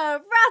Manifesto!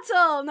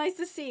 Rattle! Nice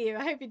to see you.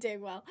 I hope you're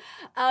doing well.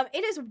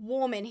 It is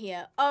warm in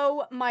here.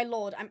 Oh my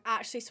lord, I'm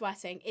actually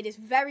sweating. It is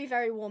very,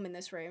 very warm in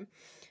this room.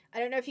 I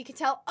don't know if you can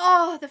tell.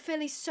 Oh, the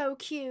filly's so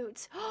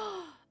cute.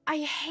 I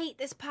hate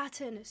this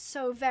pattern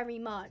so very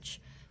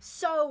much.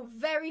 So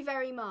very,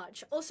 very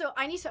much. Also,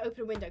 I need to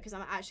open a window because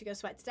I'm actually going to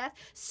sweat to death.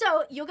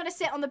 So, you're going to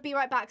sit on the Be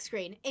Right Back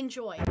screen.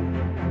 Enjoy.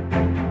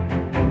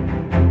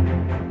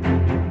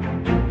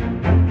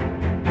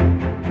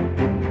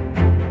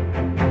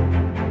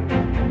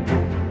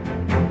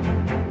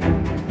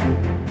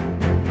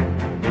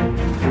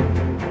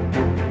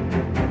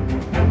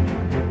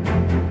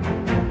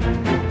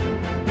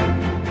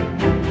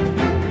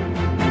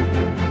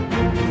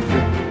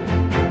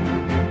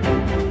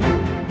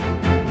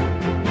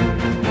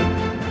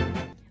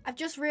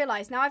 Just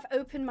realized now I've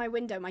opened my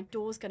window, my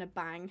door's gonna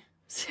bang.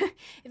 So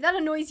if that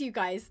annoys you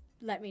guys,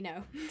 let me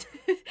know.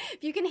 If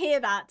you can hear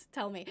that,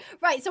 tell me.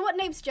 Right, so what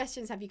name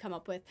suggestions have you come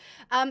up with?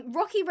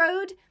 Rocky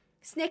Road,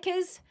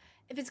 Snickers.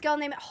 If it's a girl,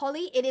 name it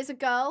Holly. It is a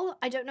girl.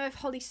 I don't know if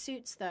Holly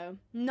suits though.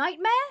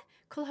 Nightmare?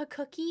 Call her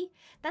Cookie.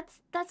 That's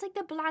like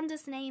the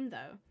blandest name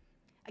though.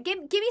 Give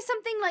me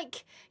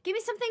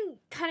something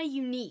kind of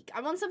unique.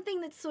 I want something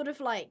that's sort of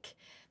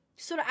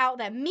out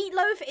there.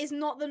 Meatloaf is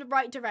not the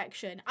right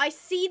direction. I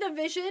see the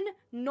vision,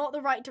 not the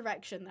right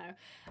direction though.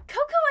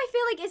 Coco, I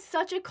feel like is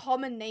such a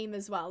common name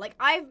as well. Like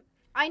I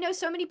know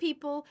so many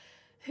people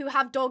who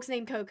have dogs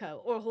named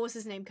Coco or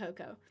horses named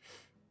Coco.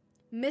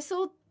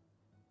 Mistletoe?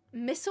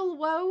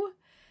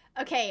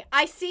 Okay,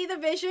 I see the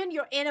vision.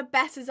 You're in a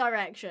better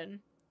direction.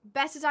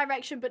 Better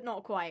direction, but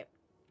not quite.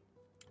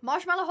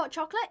 Marshmallow Hot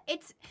Chocolate?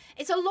 It's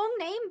a long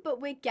name,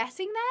 but we're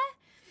guessing there.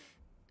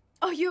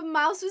 Oh, your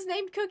mouse was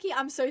named Cookie?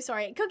 I'm so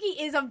sorry. Cookie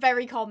is a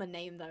very common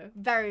name, though.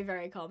 Very,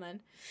 very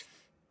common.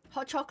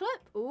 Hot chocolate?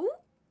 Ooh.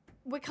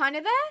 We're kind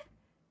of there.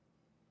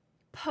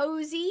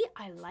 Posy?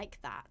 I like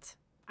that.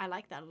 I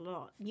like that a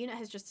lot. Unit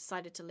has just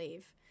decided to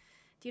leave.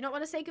 Do you not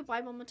want to say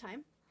goodbye one more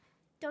time?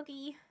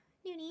 Doggy.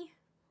 Noonie.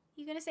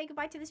 You going to say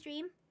goodbye to the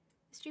stream?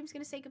 The stream's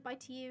going to say goodbye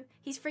to you.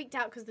 He's freaked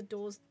out because the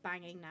door's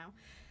banging now.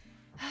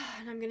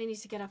 And I'm going to need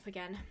to get up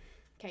again.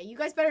 Okay, you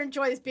guys better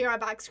enjoy this Be Right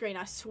Back screen,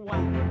 I swear.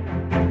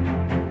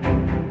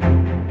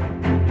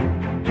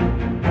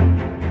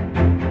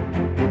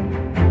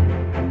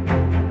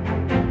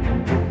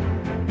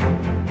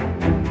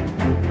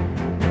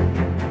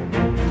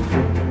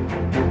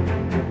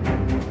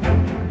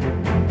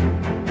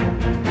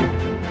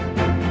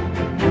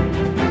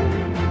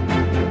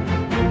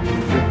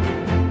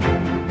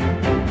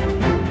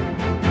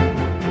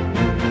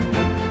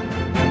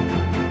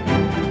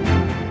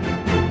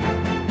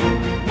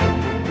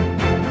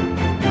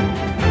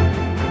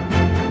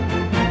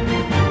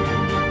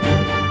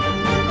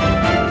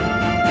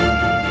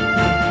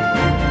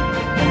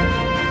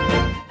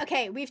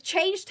 We've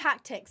changed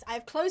tactics.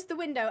 I've closed the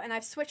window and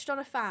I've switched on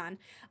a fan.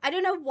 I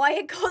don't know why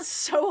it got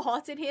so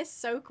hot in here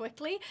so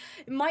quickly.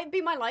 It might be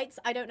my lights.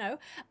 I don't know.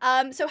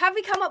 So have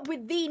we come up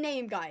with the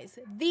name, guys?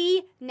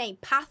 The name.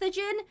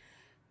 Pathogen?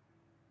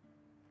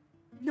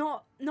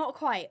 Not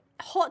quite.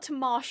 Hot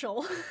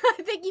Marshall.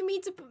 I think you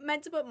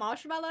meant to put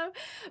Marshmallow,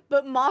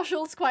 but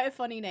Marshall's quite a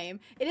funny name.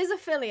 It is a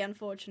filly,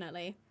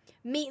 unfortunately.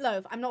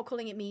 Meatloaf. I'm not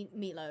calling it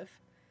Meatloaf.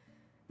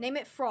 Name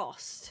it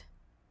Frost.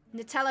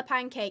 Nutella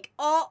Pancake.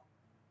 Oh!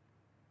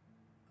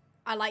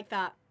 I like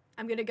that.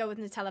 I'm gonna go with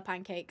Nutella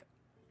Pancake.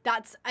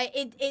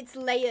 It's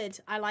layered.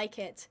 I like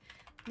it.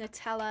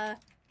 Nutella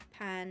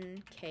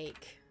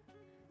Pancake.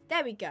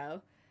 There we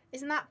go.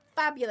 Isn't that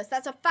fabulous?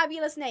 That's a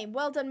fabulous name.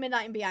 Well done,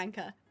 Midnight and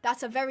Bianca.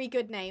 That's a very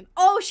good name.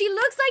 Oh, she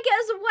looks like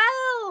it as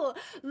well.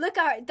 Look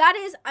at her. That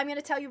is, I'm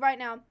gonna tell you right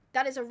now,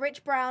 that is a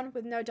rich brown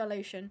with no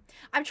dilution.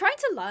 I'm trying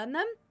to learn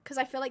them because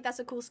I feel like that's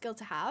a cool skill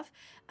to have.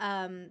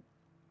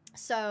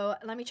 So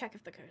let me check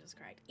if the code is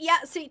correct. Yeah,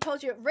 see,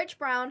 told you. Rich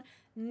brown,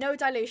 no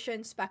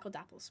dilution, speckled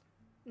apples.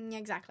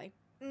 Exactly.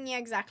 Yeah,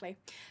 exactly.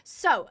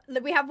 So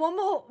we have one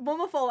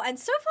more fall, and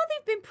so far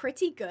they've been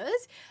pretty good.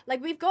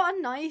 Like we've got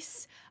a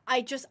nice.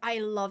 I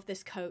love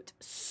this coat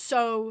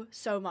so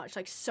much,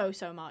 like so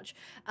much.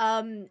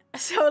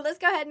 So let's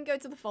go ahead and go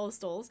to the fall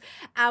stalls,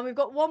 and we've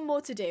got one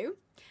more to do.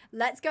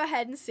 Let's go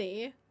ahead and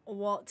see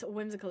what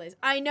Whimsical is.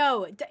 I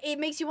know it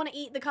makes you want to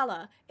eat the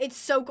color. It's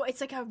so good. It's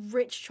like a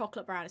rich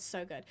chocolate brown. It's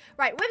so good.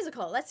 Right,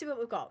 Whimsical. Let's see what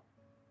we've got.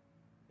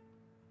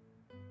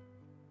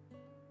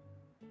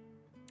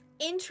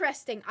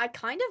 Interesting. I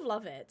kind of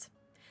love it.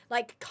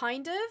 Like,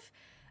 kind of.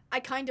 I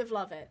kind of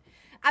love it.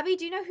 Abby,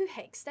 do you know who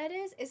Hickstead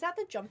is? Is that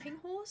the jumping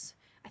horse?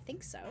 I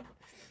think so.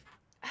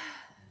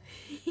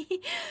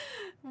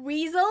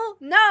 Weasel?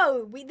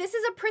 No! This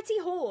is a pretty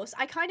horse.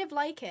 I kind of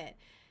like it.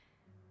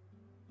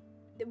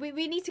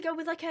 We need to go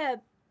with like a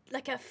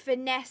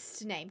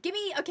finessed name. Give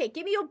me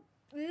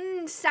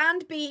your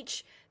Sand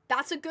Beach.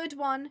 That's a good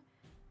one.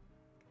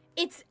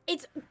 Can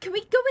we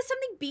go with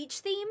something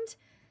beach themed?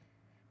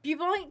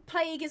 Bubonic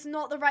Plague is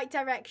not the right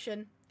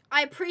direction.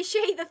 I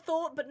appreciate the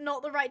thought, but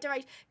not the right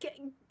direction.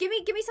 Give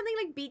me something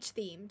like beach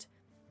themed,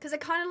 because I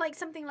kind of like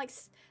something like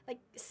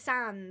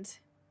sand,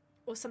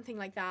 or something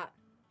like that.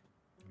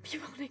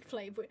 Bubonic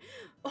Plague.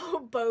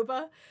 Oh,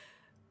 Boba.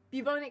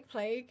 Bubonic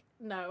Plague.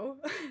 No.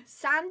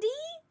 Sandy.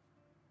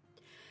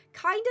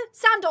 Kinda.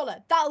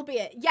 Sand-Dollar. That'll be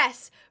it.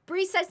 Yes.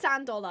 Bree said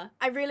Sand-Dollar.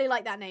 I really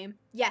like that name.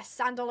 Yes,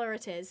 Sand-Dollar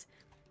it is.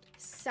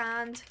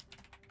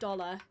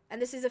 Sand-Dollar.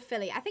 And this is a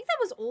filly. I think that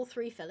was all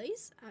 3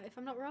 fillies, if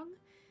I'm not wrong.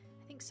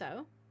 I think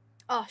so.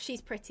 Oh,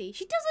 she's pretty.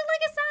 She does look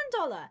like a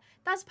Sand-Dollar.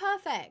 That's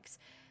perfect.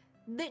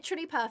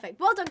 Literally perfect.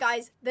 Well done,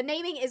 guys. The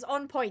naming is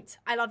on point.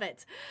 I love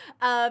it.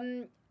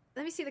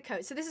 Let me see the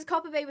coat. So this is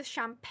Copper Bay with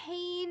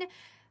Champagne.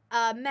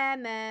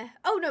 Meh.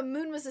 Oh, no,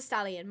 Moon was a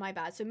stallion. My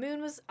bad. So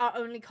Moon was our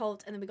only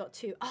colt, and then we got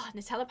 2. Oh,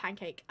 Nutella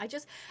pancake. I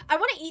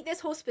want to eat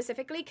this horse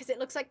specifically because it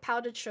looks like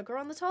powdered sugar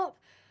on the top.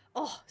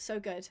 Oh, so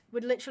good.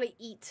 Would literally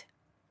eat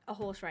a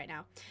horse right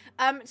now.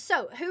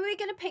 So who are we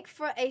going to pick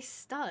for a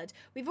stud?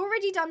 We've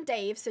already done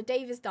Dave, so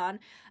Dave is done.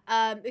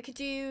 We could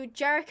do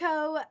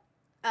Jericho.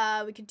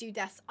 We could do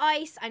Death's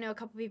Ice. I know a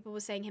couple people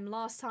were saying him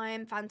last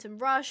time. Phantom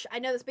Rush. I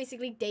know that's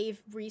basically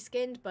Dave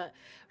reskinned, but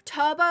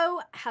Turbo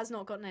has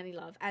not gotten any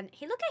love. And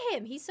look at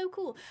him. He's so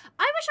cool.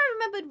 I wish I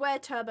remembered where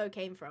Turbo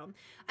came from.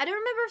 I don't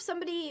remember if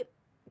somebody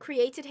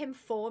created him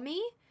for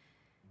me.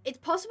 It's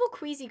possible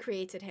Queasy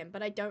created him,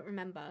 but I don't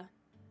remember.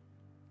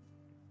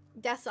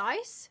 Death's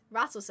Ice?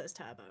 Rattle says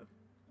Turbo.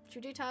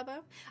 Should we do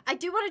Turbo? I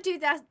do want to do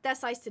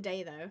Death's Ice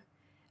today, though.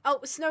 Oh,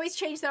 Snowy's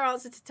changed their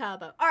answer to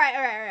Turbo. All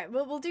right.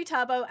 We'll do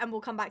Turbo, and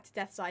we'll come back to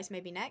Death's Ice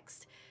maybe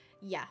next.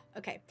 Yeah,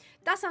 okay.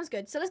 That sounds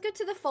good. So let's go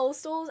to the foal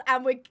stalls,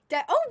 and we're...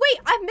 Oh,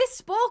 wait, I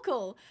missed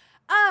Sporkle.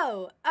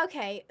 Oh,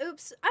 okay.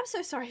 Oops. I'm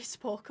so sorry,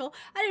 Sporkle.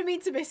 I didn't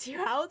mean to miss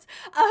you out.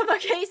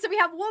 Okay, so we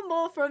have one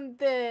more from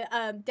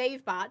the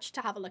Dave batch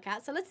to have a look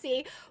at. So let's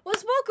see what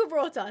Sporkle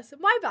brought us.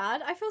 My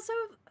bad. I feel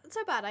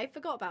so bad. I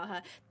forgot about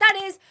her. That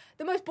is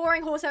the most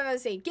boring horse I've ever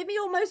seen. Give me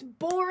your most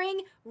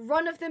boring,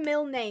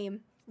 run-of-the-mill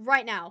name.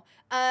 Right now.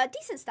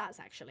 Decent stats,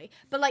 actually.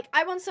 But, like,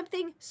 I want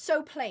something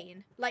so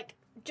plain. Like,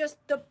 just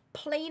the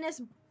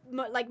plainest,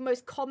 like,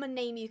 most common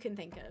name you can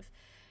think of.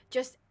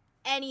 Just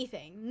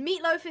anything.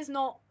 Meatloaf is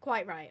not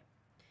quite right.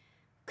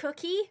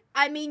 Cookie?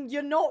 I mean,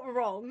 you're not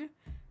wrong.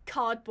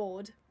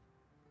 Cardboard.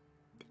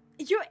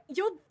 You're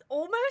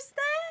almost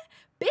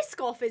there?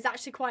 Biscoff is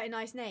actually quite a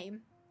nice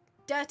name.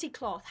 Dirty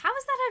Cloth. How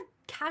is that a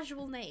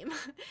casual name?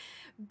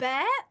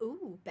 Bear?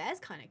 Ooh, Bear's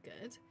kind of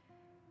good.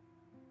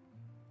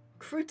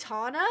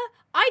 Crutana?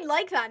 I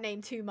like that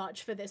name too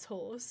much for this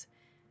horse.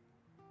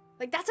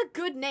 Like, that's a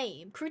good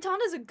name.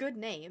 Crutana's a good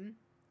name.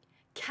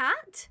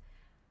 Cat?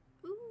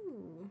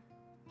 Ooh.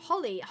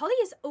 Holly. Holly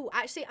is... Oh,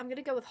 actually, I'm going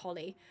to go with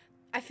Holly.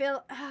 I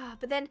feel...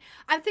 but then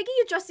I'm thinking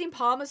of Justine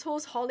Palmer's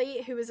horse,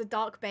 Holly, who is a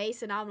dark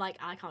base, and now I'm like,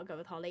 I can't go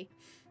with Holly.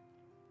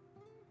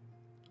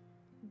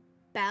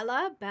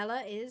 Bella?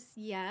 Bella is,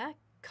 yeah,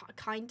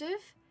 kind of.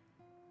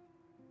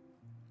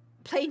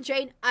 Plain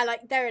Jane, I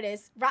like, there it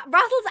is.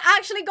 Rattle's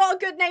actually got a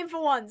good name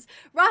for once.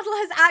 Rattle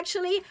has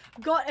actually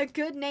got a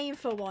good name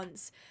for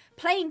once.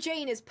 Plain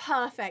Jane is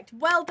perfect.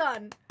 Well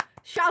done.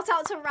 Shout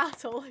out to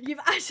Rattle. You've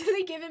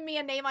actually given me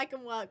a name I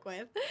can work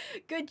with.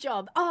 Good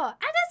job. Oh, and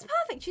that's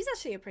perfect. She's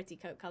actually a pretty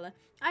coat colour.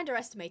 I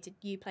underestimated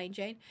you, Plain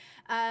Jane.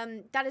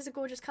 That is a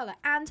gorgeous colour.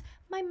 And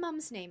my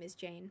mum's name is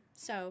Jane.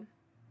 So,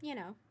 you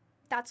know.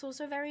 That's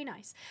also very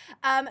nice.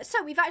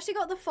 So we've actually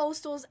got the foal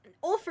stalls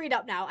all freed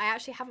up now. I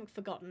actually haven't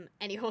forgotten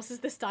any horses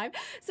this time.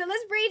 So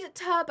let's breed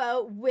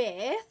Turbo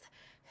with...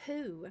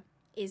 Who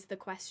is the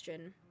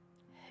question?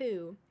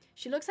 Who?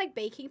 She looks like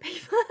baking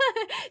paper.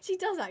 She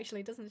does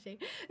actually, doesn't she?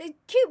 It's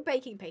cute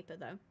baking paper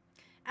though.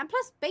 And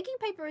plus, baking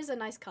paper is a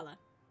nice colour.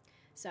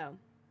 So,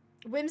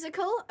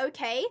 Whimsical,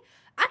 okay.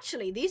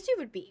 Actually, these two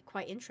would be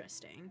quite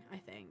interesting, I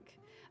think.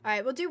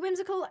 Alright, we'll do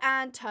Whimsical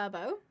and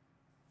Turbo.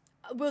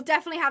 We'll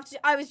definitely have to...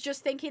 I was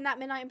just thinking that,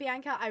 Midnight and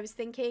Bianca. I was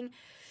thinking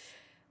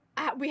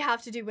we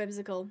have to do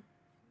Whimsical.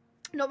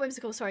 Not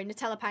whimsical, sorry,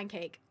 Nutella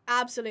pancake.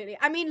 Absolutely.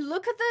 I mean,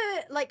 look at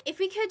the, like, if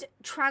we could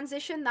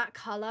transition that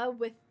color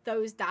with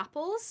those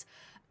dapples,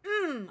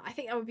 I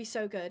think that would be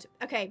so good.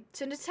 Okay,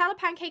 so Nutella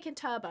pancake and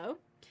turbo.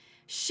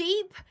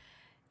 Sheep.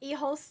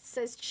 E-Holst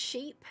says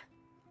sheep.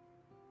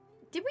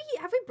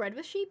 Have we bred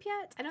with sheep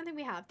yet? I don't think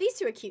we have. These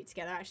two are cute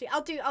together, actually.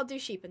 I'll do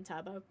sheep and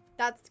turbo.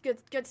 That's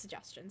good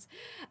suggestions.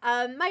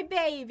 My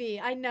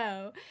baby, I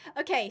know.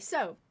 Okay,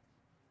 so,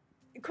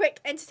 quick,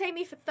 entertain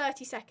me for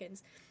 30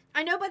 seconds.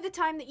 I know by the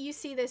time that you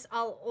see this,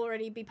 I'll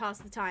already be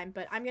past the time,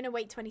 but I'm going to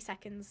wait 20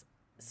 seconds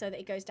so that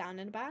it goes down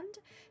in a band.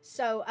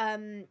 So,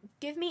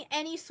 give me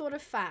any sort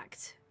of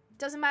fact.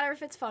 Doesn't matter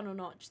if it's fun or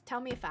not. Just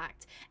tell me a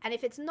fact. And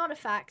if it's not a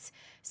fact,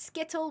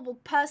 Skittle will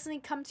personally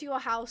come to your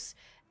house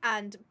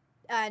and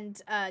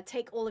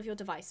take all of your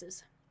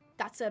devices.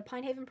 That's a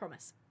Pinehaven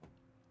promise.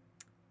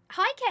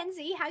 Hi,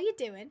 Kenzie. How you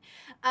doing?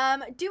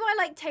 Do I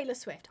like Taylor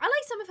Swift? I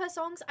like some of her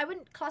songs. I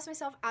wouldn't class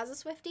myself as a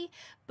Swiftie,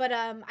 but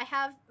I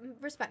have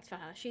respect for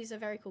her. She's a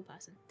very cool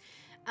person.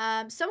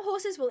 Some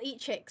horses will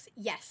eat chicks.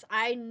 Yes,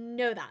 I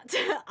know that.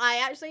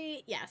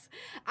 Yes.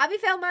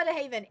 Abigail Murder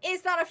Haven.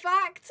 Is that a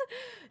fact?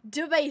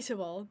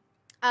 Debatable.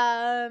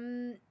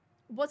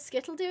 What's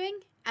Skittle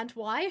doing? And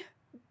why?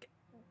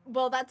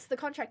 Well, that's the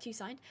contract you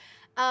signed.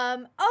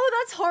 Oh,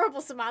 that's horrible,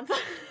 Samantha.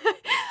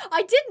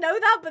 I did know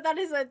that, but that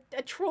is a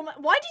trauma.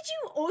 Why did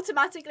you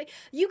automatically...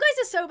 You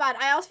guys are so bad.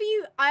 I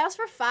asked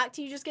for a fact.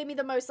 You just gave me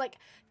the most, like,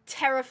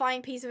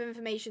 terrifying piece of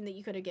information that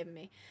you could have given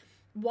me.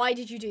 Why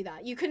did you do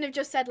that? You couldn't have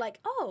just said, like,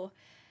 oh,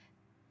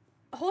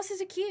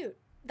 horses are cute.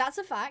 That's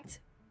a fact.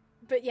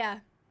 But,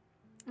 yeah.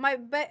 My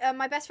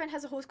best friend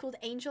has a horse called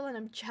Angel, and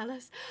I'm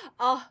jealous.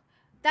 Oh,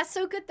 that's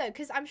so good, though,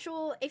 because I'm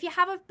sure if you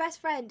have a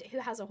best friend who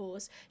has a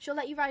horse, she'll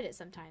let you ride it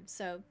sometimes.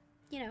 So...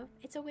 you know,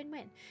 it's a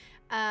win-win.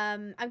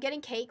 I'm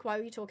getting cake. Why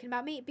were you talking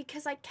about me?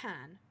 Because I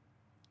can.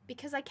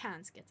 Because I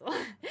can, Skittle.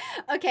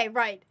 Okay,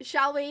 right.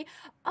 Shall we?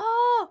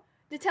 Oh,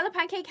 Nutella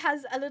pancake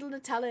has a little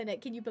Nutella in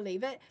it. Can you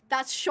believe it?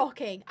 That's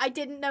shocking. I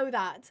didn't know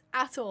that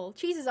at all.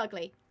 Cheese is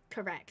ugly.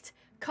 Correct.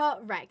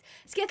 Correct.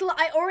 Skittle,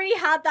 I already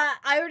had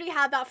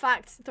that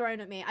fact thrown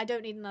at me. I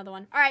don't need another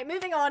one. All right,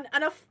 moving on.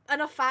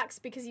 Enough facts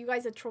because you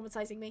guys are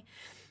traumatizing me.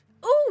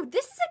 Oh,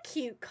 this is a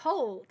cute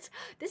colt.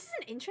 This is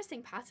an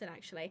interesting pattern,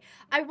 actually.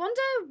 I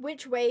wonder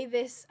which way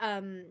this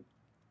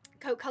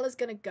coat color's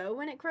going to go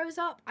when it grows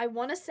up. I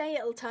want to say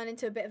it'll turn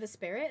into a bit of a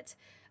spirit.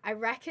 I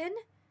reckon.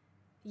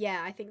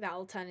 Yeah, I think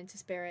that'll turn into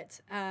spirit.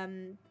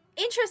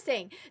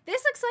 Interesting.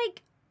 This looks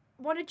like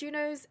one of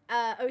Juno's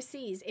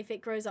OCs if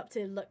it grows up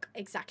to look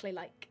exactly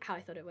like how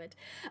I thought it would.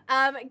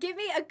 Give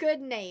me a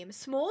good name.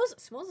 S'mores?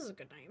 S'mores is a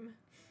good name.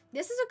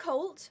 This is a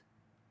colt.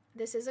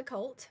 This is a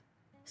colt.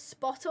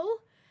 Spottle.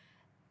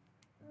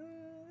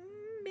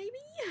 Maybe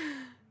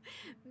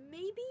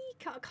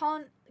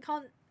can't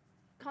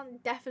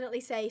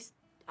definitely say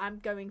I'm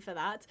going for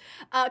that.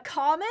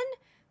 Carmen's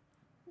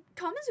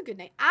a good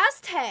name.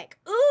 Aztec.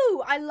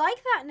 Ooh, I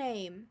like that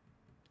name.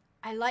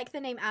 I like the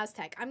name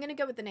Aztec. I'm gonna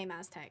go with the name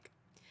Aztec.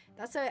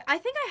 I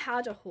think I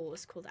had a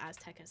horse called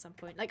Aztec at some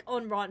point, like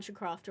on Ranch and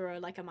Craft or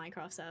like a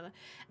Minecraft server.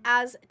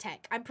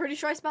 Aztec. I'm pretty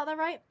sure I spelled that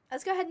right.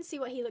 Let's go ahead and see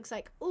what he looks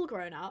like all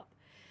grown up.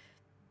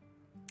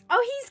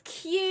 Oh, he's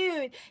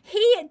cute.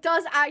 He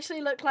does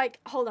actually look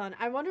like... Hold on.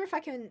 I wonder if I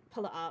can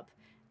pull it up.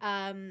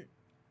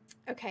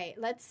 Okay,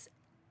 let's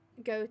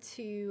go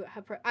to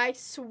her... I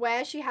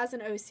swear she has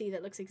an OC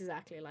that looks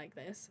exactly like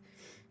this.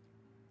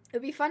 It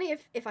would be funny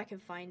if I can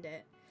find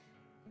it.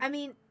 I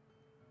mean,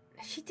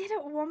 she did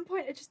at one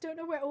point. I just don't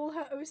know where all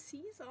her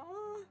OCs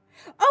are.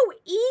 Oh,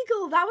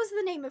 Eagle. That was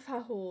the name of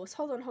her horse.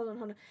 Hold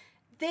on.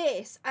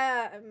 This.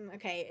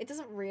 Okay, it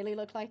doesn't really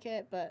look like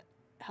it, but...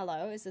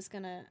 Hello, is this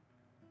gonna...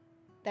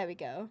 There we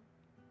go.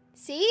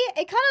 See? It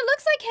kind of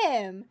looks like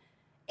him.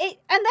 And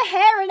the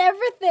hair and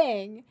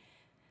everything.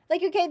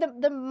 Like, okay,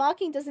 the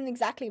marking doesn't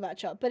exactly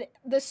match up, but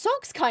the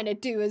socks kind of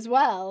do as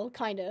well,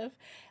 kind of.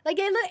 Like,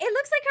 it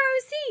looks like her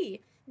OC.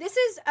 This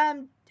is,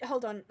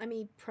 hold on, let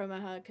me promo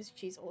her because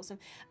she's awesome.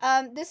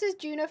 This is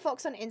Juno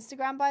Fox on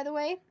Instagram, by the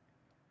way.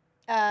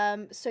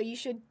 So you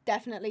should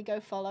definitely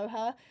go follow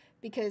her.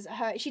 Because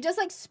she does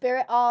like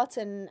spirit art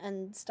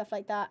and stuff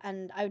like that,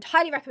 and I would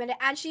highly recommend it.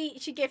 And she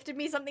gifted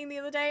me something the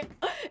other day.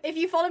 If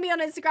you follow me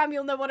on Instagram,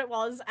 you'll know what it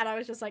was. And I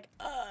was just like,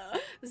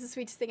 this is the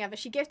sweetest thing ever.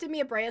 She gifted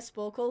me a Brea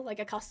Sporkle, like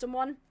a custom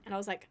one, and I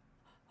was like,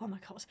 oh my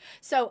god.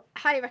 So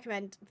highly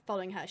recommend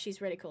following her. She's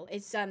really cool.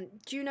 It's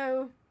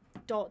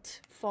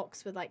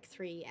Juno.Fox with like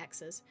 3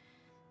 X's.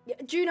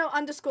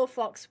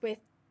 Juno_Fox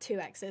with 2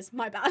 X's.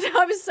 My bad.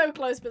 I was so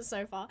close, but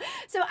so far.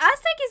 So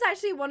Aztec is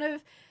actually one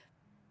of...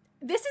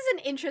 This is an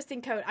interesting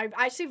coat. I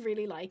actually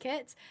really like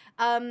it.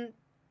 I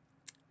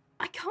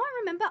can't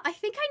remember. I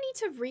think I need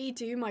to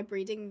redo my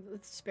breeding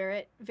with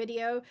spirit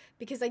video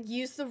because I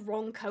used the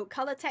wrong coat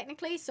color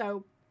technically.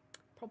 So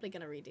probably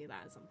going to redo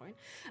that at some point.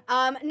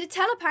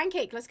 Nutella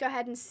pancake. Let's go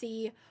ahead and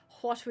see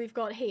what we've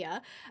got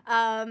here.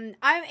 I'm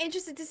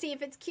interested to see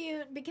if it's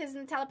cute because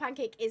Nutella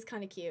pancake is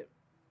kind of cute.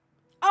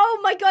 Oh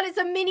my god, it's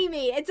a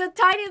mini-me. It's a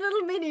tiny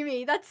little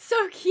mini-me. That's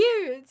so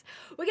cute.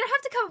 We're gonna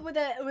have to come up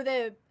with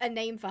a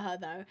name for her,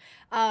 though.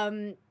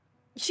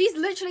 She's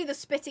literally the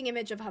spitting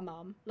image of her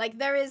mom. Like,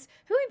 there is...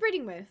 Who are we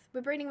breeding with?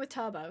 We're breeding with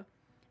Turbo.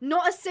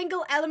 Not a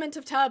single element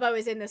of Turbo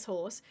is in this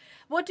horse.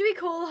 What do we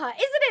call her?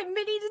 Isn't it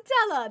Mini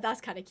Nutella?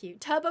 That's kind of cute.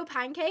 Turbo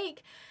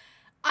Pancake?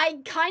 I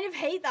kind of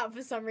hate that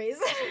for some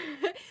reason.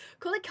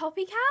 Call it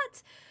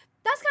Copycat?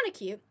 That's kind of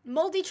cute.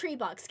 Moldy Tree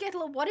Bark.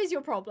 Skittle, what is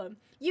your problem?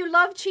 You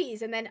love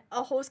cheese, and then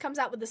a horse comes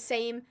out with the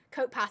same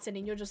coat pattern,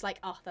 and you're just like,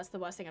 oh, that's the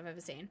worst thing I've ever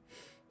seen.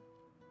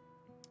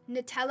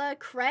 Nutella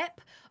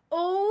Crepe.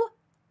 Oh,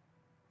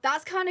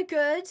 that's kind of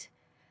good.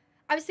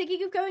 I was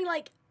thinking of going,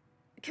 like,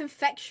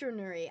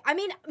 confectionery. I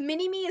mean,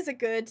 Mini-Me is a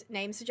good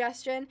name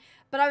suggestion,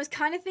 but I was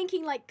kind of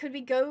thinking, like, could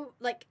we go,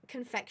 like,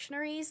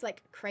 confectionaries,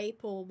 like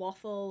crepe or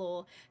waffle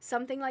or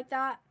something like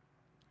that?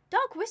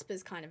 Dark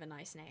Whisper's kind of a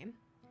nice name.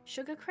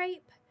 Sugar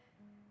Crepe?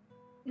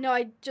 No,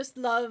 I just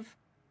love...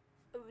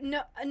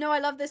 No, I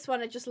love this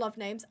one. I just love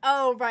names.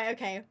 Oh, right,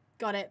 okay.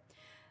 Got it.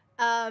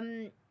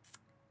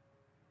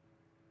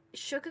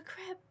 Sugar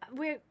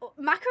Crepe?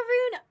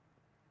 Macaroon?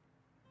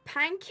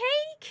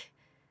 Pancake?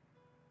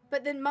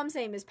 But then Mum's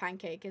name is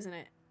Pancake, isn't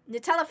it?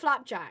 Nutella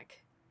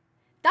Flapjack.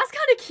 That's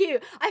kind of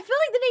cute. I feel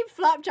like the name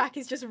Flapjack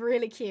is just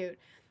really cute.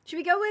 Should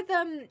we go with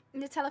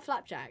Nutella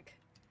Flapjack?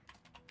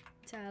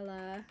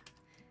 Nutella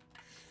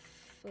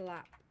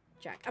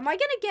Flapjack. Am I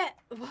gonna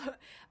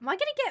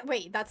get...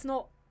 Wait, that's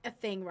not a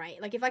thing,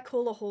 right? Like, if I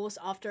call a horse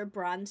after a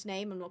brand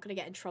name, I'm not gonna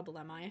get in trouble,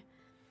 am I?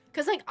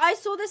 Because, like, I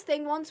saw this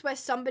thing once where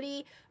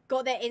somebody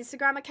got their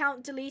Instagram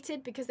account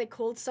deleted because they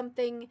called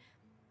something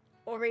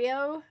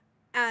Oreo,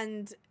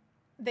 and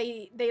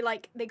they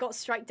got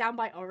struck down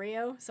by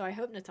Oreo, so I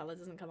hope Nutella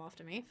doesn't come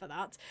after me for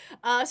that.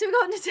 So we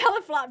got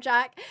Nutella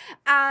Flapjack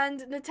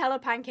and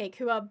Nutella Pancake,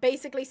 who are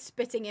basically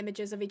spitting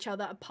images of each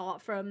other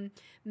apart from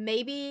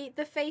maybe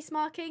the face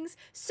markings.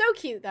 So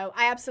cute, though.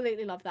 I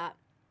absolutely love that.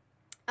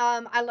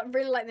 I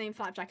really like the name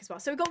Flapjack as well.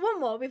 So we've got one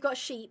more. We've got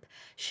Sheep.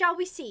 Shall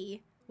we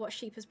see what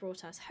Sheep has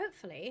brought us?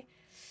 Hopefully,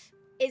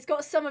 it's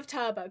got some of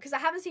Turbo, because I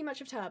haven't seen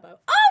much of Turbo.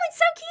 Oh, it's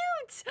so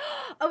cute!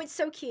 Oh, it's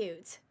so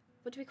cute.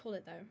 What do we call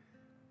it, though?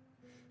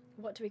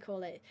 What do we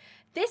call it?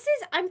 This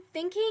is, I'm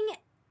thinking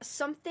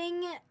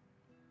something...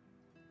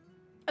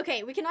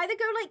 Okay, we can either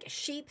go, like,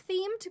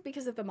 sheep-themed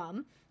because of the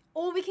mum,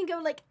 or we can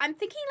go, like, I'm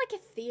thinking, like,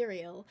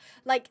 ethereal.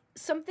 Like,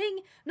 something,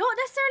 not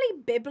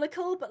necessarily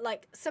biblical, but,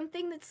 like,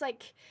 something that's,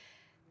 like,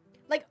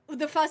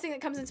 the first thing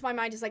that comes into my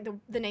mind is, like,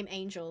 the name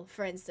Angel,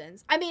 for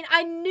instance. I mean,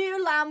 I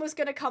knew lamb was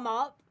going to come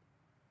up,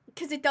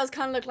 because it does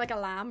kind of look like a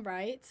lamb,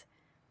 right?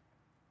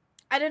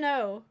 I don't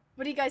know.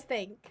 What do you guys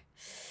think?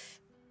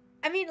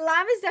 I mean,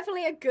 lamb is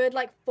definitely a good,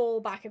 like,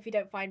 fallback if you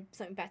don't find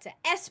something better.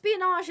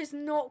 Espionage is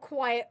not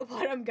quite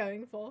what I'm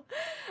going for.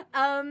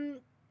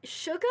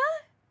 Sugar?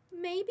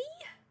 Maybe?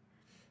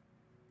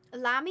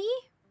 Lammy?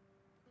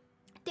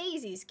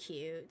 Daisy's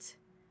cute.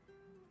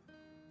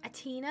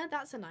 Atina?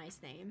 That's a nice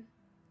name.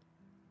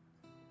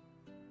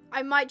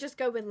 I might just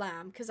go with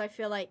lamb, because I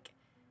feel like...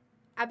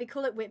 Abby,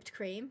 call it whipped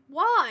cream.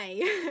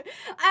 Why?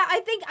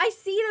 I think I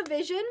see the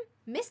vision.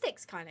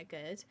 Mystic's kind of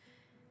good.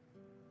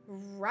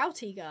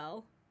 Rowdy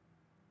Girl.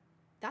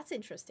 That's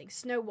interesting.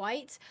 Snow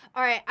White.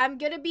 All right, I'm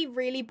going to be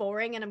really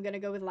boring and I'm going to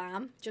go with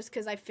lamb just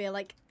because I feel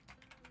like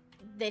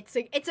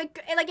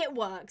it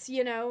works,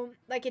 you know?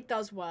 Like, it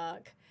does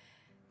work.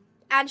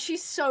 And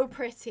she's so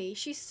pretty.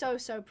 She's so,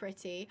 so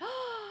pretty.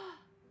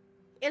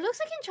 It looks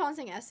like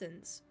Enchanting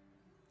Essence.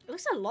 It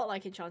looks a lot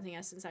like Enchanting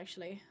Essence,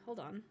 actually. Hold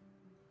on.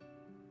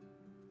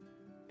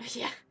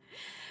 Yeah.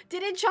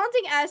 Did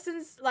Enchanting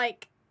Essence,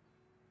 like...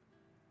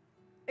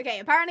 Okay,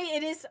 apparently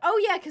it is...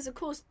 Oh, yeah, because, of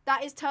course,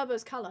 that is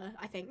Turbo's colour,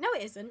 I think. No,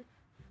 it isn't.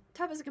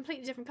 Turbo's a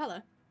completely different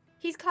colour.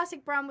 He's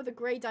classic brown with a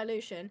grey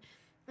dilution,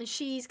 and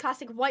she's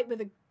classic white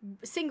with a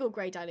single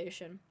grey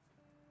dilution.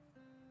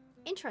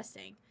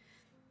 Interesting.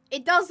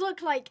 It does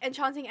look like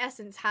Enchanting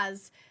Essence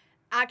has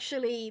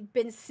actually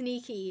been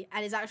sneaky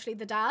and is actually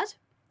the dad,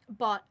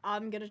 but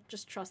I'm going to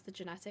just trust the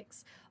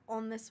genetics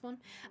on this one.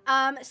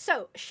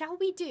 So, shall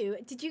we do...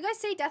 Did you guys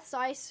say Death's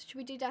Ice? Should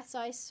we do Death's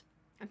Ice?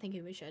 I'm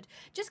thinking we should.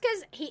 Just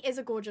because he is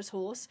a gorgeous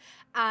horse,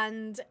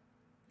 and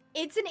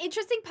it's an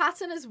interesting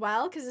pattern as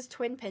well, because it's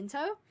twin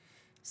Pinto.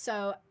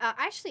 So,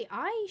 actually,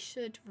 I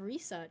should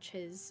research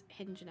his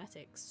hidden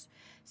genetics.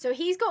 So,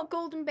 he's got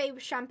Golden Bay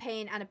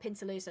Champagne and a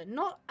Pintalusa.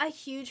 Not a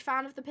huge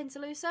fan of the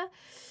Pintalusa.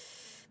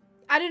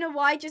 I don't know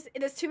why, just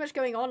there's too much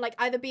going on. Like,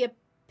 either be a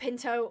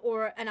Pinto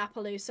or an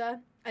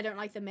Appaloosa. I don't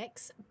like the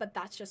mix, but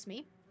that's just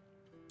me.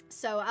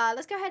 So,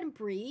 let's go ahead and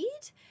breed.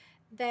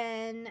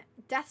 Then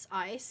Death's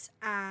Ice,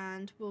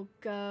 and we'll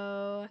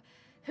go...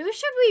 Who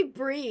should we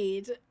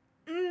breed?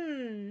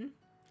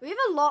 We have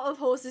a lot of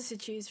horses to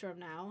choose from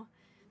now.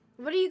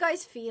 What are you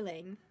guys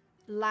feeling?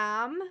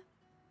 Lamb?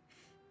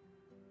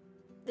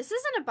 This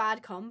isn't a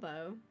bad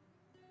combo.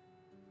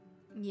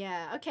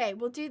 Yeah, okay,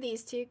 we'll do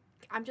these two.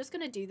 I'm just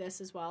going to do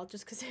this as well,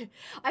 just because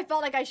I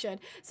felt like I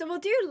should. So we'll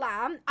do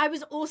Lamb. I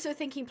was also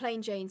thinking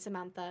Plain Jane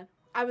Samantha.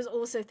 I was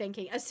also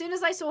thinking, as soon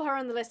as I saw her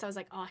on the list, I was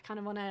like, oh, I kind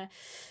of want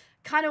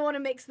to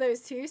mix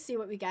those two, see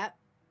what we get.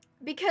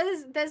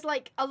 Because there's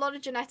like a lot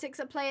of genetics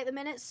at play at the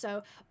minute,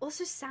 so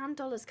also Sand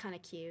Dollar's kind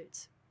of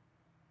cute.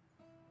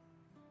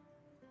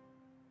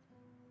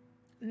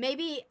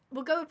 Maybe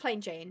we'll go with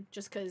plain Jane,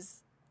 just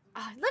because,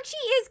 look, she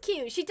is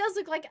cute. She does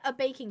look like a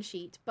baking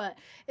sheet, but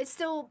it's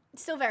still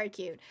very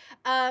cute.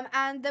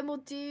 And then we'll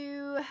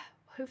do,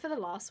 who for the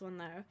last one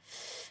though?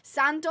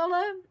 Sand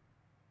Dollar.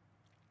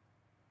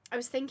 I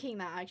was thinking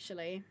that,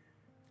 actually.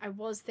 I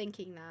was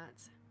thinking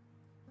that.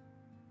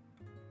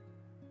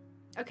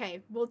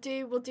 Okay, we'll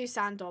do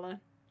Sand Dollar.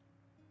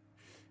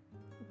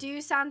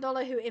 Do Sand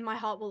Dollar, who in my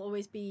heart will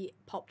always be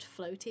Popped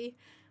Floaty.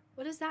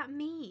 What does that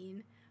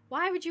mean?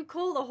 Why would you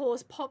call the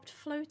horse Popped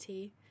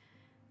Floaty?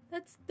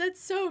 That's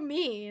so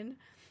mean.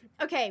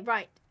 Okay,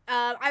 right.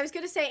 I was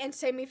going to say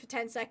entertain me for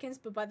 10 seconds,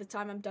 but by the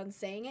time I'm done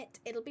saying it,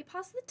 it'll be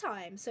past the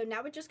time. So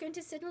now we're just going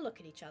to sit and look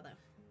at each other.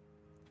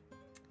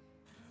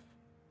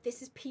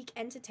 This is peak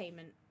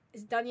entertainment.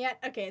 Is it done yet?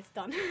 Okay, it's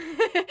done.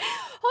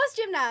 Horse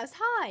Gymnast,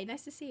 hi,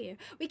 nice to see you.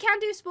 We can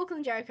do Sporkle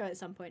and Jericho at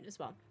some point as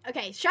well.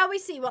 Okay, shall we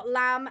see what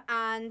Lamb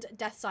and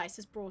Death Sice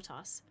has brought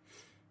us?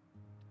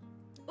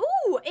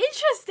 Ooh,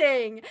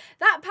 interesting.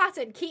 That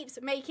pattern keeps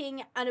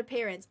making an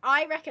appearance.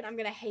 I reckon I'm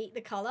going to hate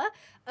the color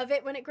of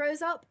it when it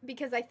grows up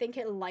because I think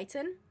it'll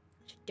lighten,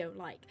 which I don't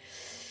like.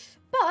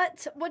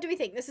 But what do we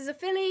think? This is a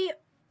filly.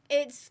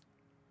 It's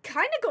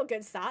kind of got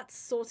good stats,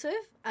 sort of.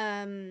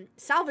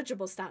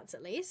 Salvageable stats,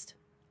 at least.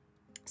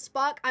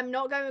 Spark, I'm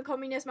not going with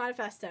Communist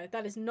Manifesto.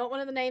 That is not one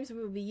of the names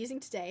we will be using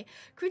today.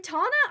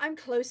 Krutana, I'm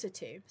closer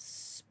to.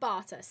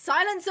 Sparta.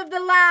 Silence of the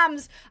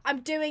Lambs. I'm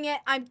doing it.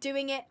 I'm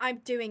doing it. I'm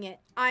doing it.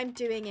 I'm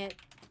doing it.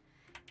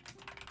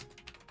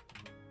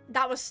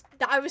 I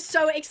was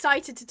so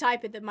excited to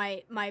type it that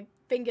my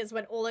fingers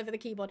went all over the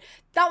keyboard.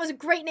 That was a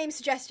great name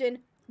suggestion.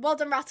 Well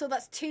done, Rattle.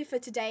 That's 2 for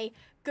today.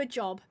 Good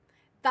job.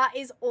 That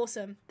is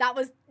awesome. That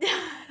was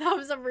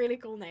a really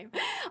cool name.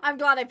 I'm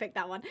glad I picked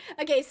that one.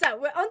 Okay, so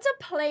we're on to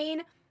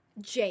plain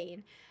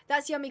Jane.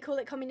 That's yummy. Call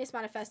it Communist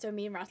Manifesto.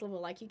 Me and Rattle will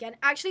like you again.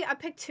 Actually, I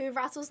picked 2 of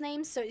Rattle's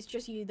names, so it's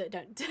just you that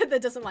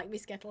that doesn't like me,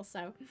 Skittle.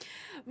 So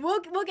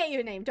we'll get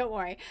you a name. Don't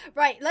worry.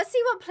 Right, let's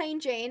see what plain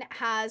Jane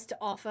has to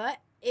offer.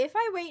 If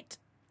I wait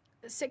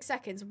 6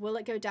 seconds, will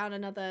it go down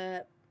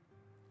another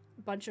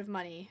bunch of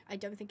money? I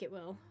don't think it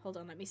will. Hold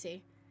on, let me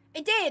see.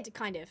 It did,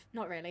 kind of.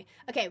 Not really.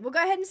 Okay, we'll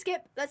go ahead and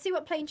skip. Let's see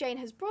what plain Jane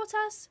has brought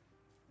us.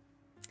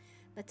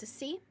 Let us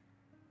see.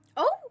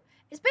 Oh,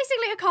 it's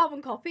basically a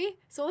carbon copy,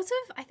 sort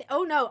of. I think.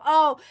 Oh, no.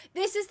 Oh,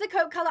 this is the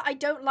coat color I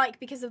don't like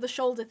because of the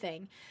shoulder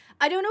thing.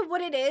 I don't know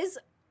what it is.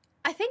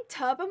 I think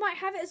Turbo might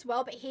have it as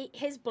well, but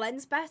his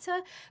blends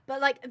better.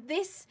 But, like,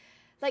 this,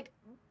 like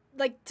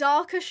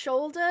darker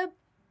shoulder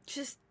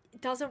just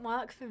doesn't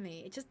work for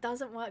me. It just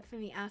doesn't work for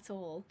me at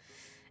all.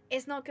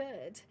 It's not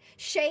good.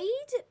 Shade?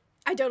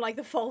 I don't like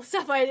the foal.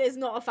 Sapphire is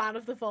not a fan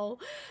of the foal.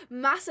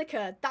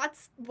 Massacre.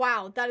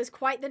 Wow, that is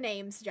quite the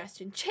name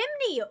suggestion.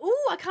 Chimney.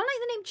 Ooh, I kind of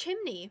like the name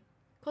Chimney.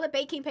 Call it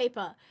baking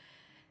paper.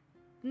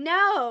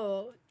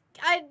 No.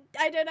 I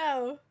don't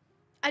know.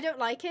 I don't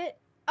like it.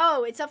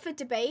 Oh, it's up for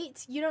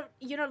debate. You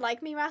don't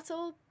like me,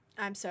 Rattle?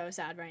 I'm so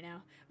sad right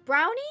now.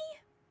 Brownie?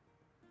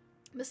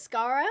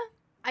 Mascara?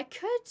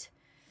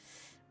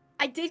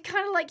 I did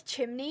kind of like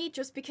Chimney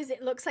just because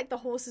it looks like the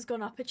horse has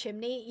gone up a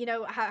chimney. You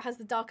know, how it has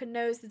the darker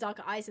nose, the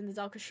darker eyes, and the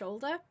darker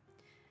shoulder.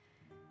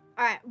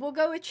 Alright, we'll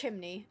go with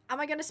Chimney.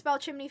 Am I going to spell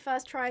Chimney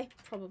first try?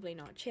 Probably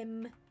not.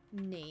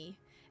 Chimney.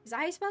 Is that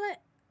how you spell it?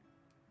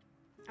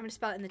 I'm going to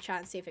spell it in the chat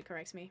and see if it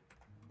corrects me.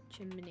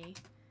 Chimney.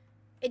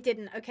 It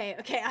didn't. Okay,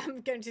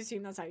 I'm going to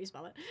assume that's how you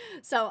spell it.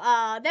 So,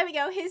 there we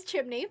go. Here's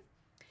Chimney.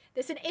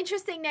 This is an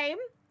interesting name.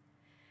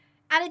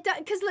 And it does,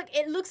 because look,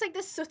 it looks like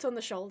there's soot on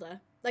the shoulder.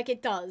 Like,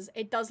 it does.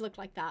 It does look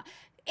like that.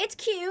 It's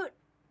cute.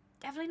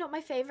 Definitely not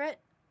my favorite.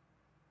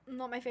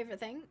 Not my favorite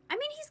thing. I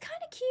mean, he's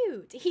kind of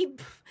cute.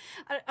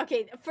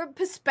 Okay, for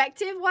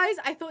perspective-wise,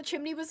 I thought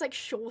Chimney was, like,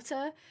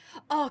 shorter.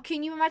 Oh,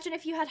 can you imagine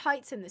if you had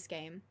heights in this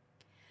game?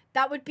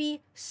 That would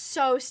be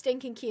so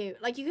stinking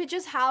cute. Like, you could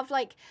just have,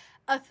 like,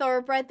 a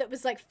thoroughbred that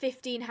was, like,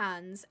 15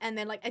 hands, and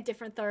then, like, a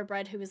different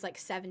thoroughbred who was, like,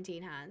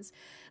 17 hands.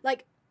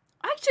 Like,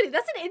 actually,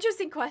 that's an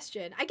interesting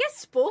question. I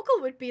guess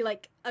Sporkle would be,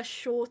 like, a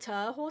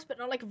shorter horse, but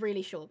not, like,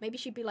 really short. Maybe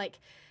she'd be, like,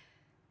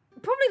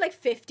 probably, like,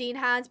 15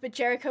 hands, but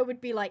Jericho would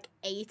be, like,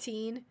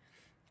 18,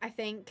 I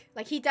think.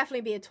 Like, he'd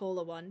definitely be a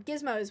taller one.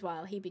 Gizmo as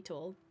well. He'd be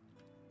tall.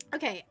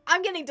 Okay,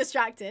 I'm getting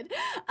distracted.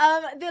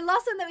 The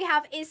last one that we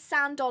have is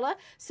Sand Dollar,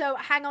 so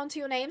hang on to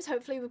your names.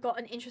 Hopefully, we've got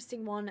an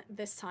interesting one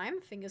this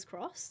time. Fingers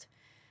crossed.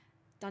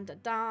 Dun, dun,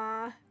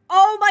 dun.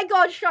 Oh, my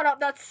God, shut up.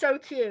 That's so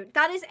cute.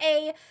 That is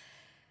a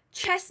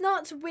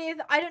chestnut with,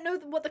 I don't know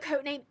what the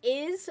coat name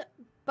is,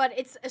 but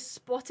it's a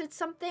spotted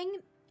something.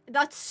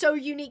 That's so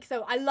unique,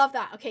 though. I love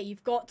that. Okay,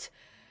 you've got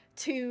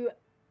to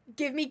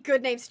give me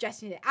good name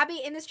suggestions.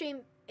 Abby in the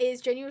stream is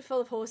genuinely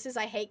full of horses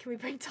I hate. Can we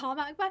bring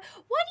Tarmac back?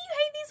 Why do you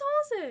hate these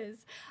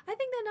horses? I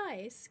think they're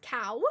nice.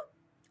 Cow?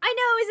 I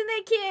know, isn't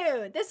they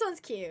cute? This one's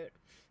cute.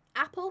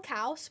 Apple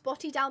cow,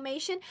 spotty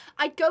Dalmatian.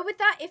 I'd go with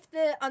that if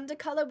the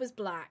undercolor was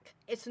black.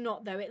 It's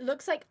not though. It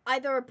looks like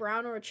either a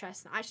brown or a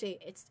chestnut. Actually,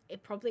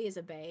 it probably is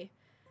a bay.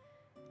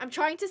 I'm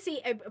trying to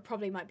see. It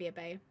probably might be a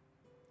bay.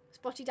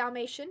 Spotty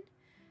Dalmatian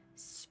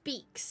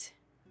speaks.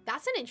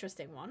 That's an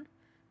interesting one.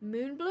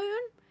 Moonbloom.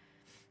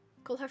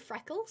 Call her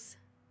Freckles.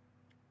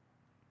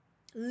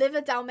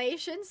 Liver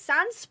Dalmatian.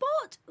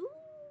 Sandspot. Ooh.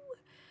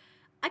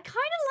 I kind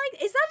of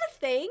like. Is that a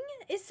thing?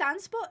 Is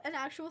Sandspot an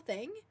actual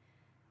thing?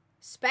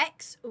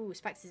 Specs. Ooh,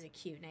 Specs is a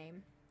cute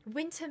name.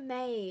 Winter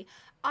May.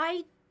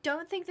 I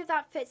don't think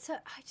that fits her.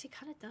 Actually,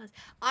 kind of does.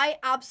 I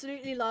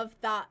absolutely love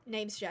that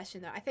name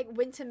suggestion, though. I think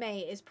Winter May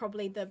is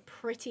probably the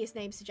prettiest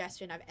name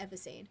suggestion I've ever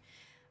seen.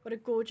 What a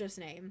gorgeous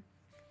name.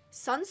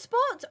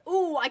 Sunspot?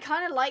 Ooh, I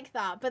kind of like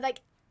that. But,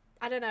 like,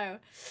 I don't know.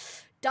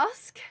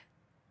 Dusk?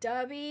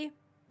 Derby?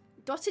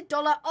 Dotted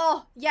Dollar?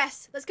 Oh,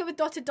 yes. Let's go with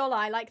Dotted Dollar.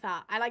 I like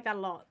that. I like that a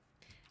lot.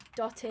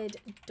 Dotted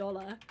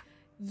Dollar.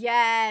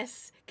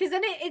 Yes. Because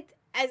then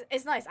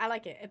it's nice. I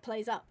like it. It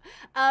plays up.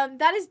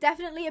 That is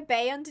definitely a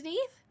bay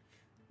underneath.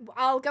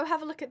 I'll go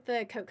have a look at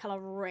the coat color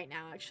right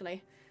now,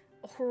 actually.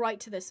 Right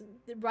this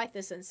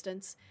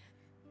instance.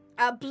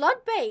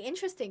 Blood Bay.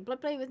 Interesting. Blood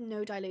Bay with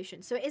no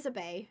dilution. So it is a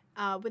bay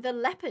with a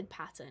leopard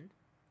pattern.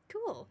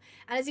 Cool.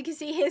 And as you can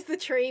see, here's the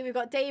tree. We've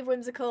got Dave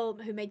Whimsical,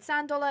 who made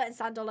Sand Dollar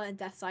and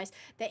Death Size.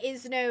 There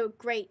is no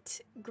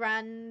Great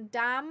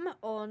Grandam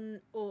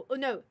on...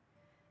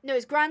 No,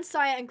 it's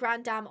Grandsire and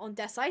Grandam on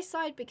Death's Ice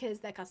side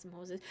because they're custom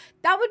horses.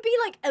 That would be,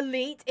 like,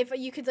 elite if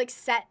you could, like,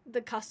 set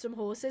the custom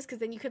horses, because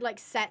then you could, like,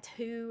 set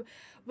who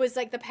was,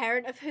 like, the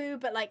parent of who,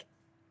 but, like,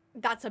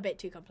 that's a bit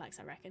too complex,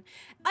 I reckon.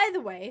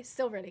 Either way,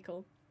 still really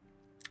cool.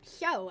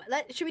 Yo,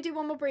 should we do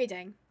one more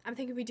breeding? I'm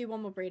thinking we do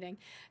one more breeding.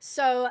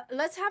 So,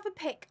 let's have a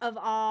pick of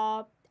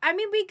our... I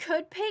mean, we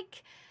could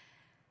pick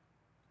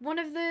one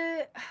of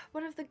the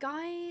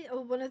guy,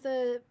 or one of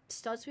the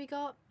studs we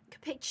got. We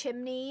could pick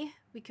Chimney.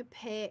 We could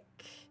pick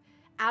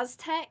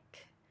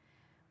Aztec.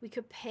 We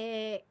could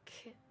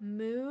pick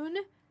Moon.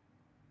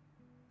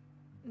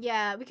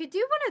 Yeah, we could do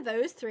one of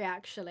those three,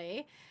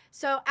 actually.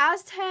 So,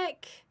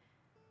 Aztec,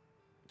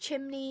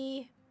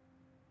 Chimney.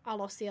 I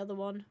lost the other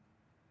one.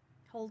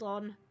 Hold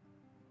on.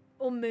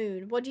 Or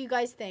Moon. What do you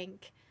guys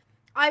think?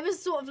 I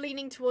was sort of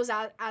leaning towards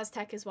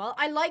Aztec as well.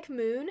 I like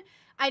Moon.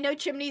 I know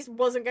Chimneys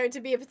wasn't going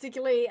to be a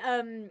particularly,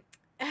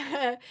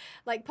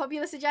 like,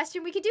 popular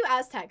suggestion. We could do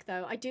Aztec,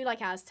 though. I do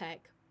like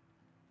Aztec.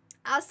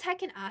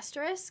 Aztec and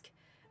Asterisk.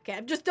 Okay,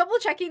 I'm just double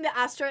checking that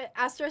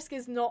Asterisk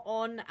is not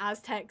on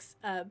Aztec's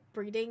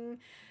breeding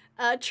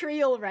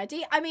tree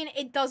already. I mean,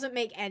 it doesn't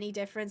make any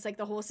difference. Like,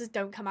 the horses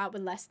don't come out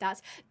with less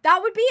stats.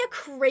 That would be a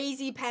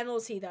crazy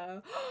penalty,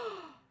 though.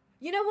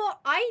 You know what?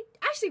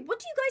 Actually, what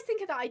do you guys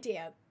think of that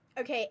idea?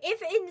 Okay,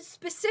 if in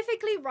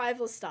specifically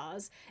Rival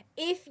Stars,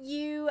 if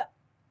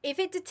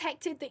it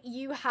detected that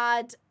you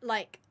had,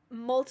 like,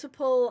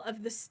 multiple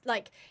of this,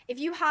 like, if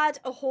you had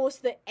a horse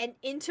that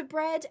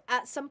interbred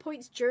at some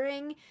points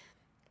during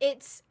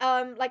its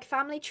like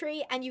family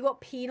tree and you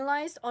got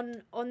penalized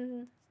on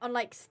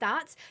like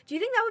stats, do you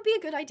think that would be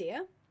a good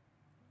idea?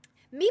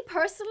 Me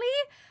personally,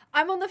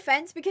 I'm on the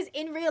fence, because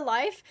in real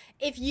life,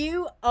 if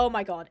you, oh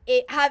my god,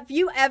 have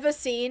you ever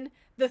seen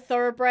the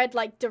thoroughbred,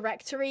 like,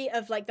 directory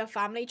of, like, the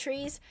family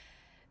trees?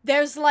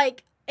 There's,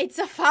 like, it's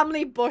a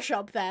family bush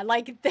up there.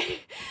 Like,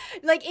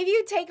 like, if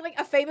you take, like,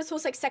 a famous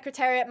horse like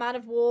Secretariat, Man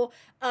of War,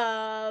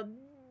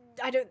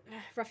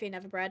 Ruffian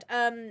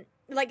Everbred,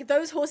 like,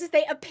 those horses,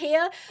 they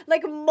appear,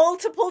 like,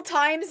 multiple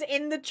times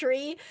in the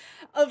tree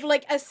of,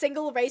 like, a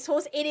single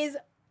racehorse. It is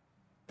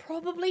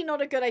probably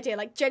not a good idea.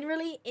 Like,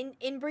 generally,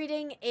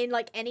 inbreeding in,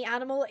 like, any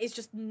animal is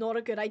just not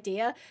a good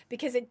idea,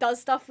 because it does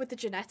stuff with the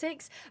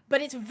genetics,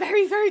 but it's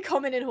very, very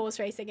common in horse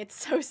racing. It's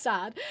so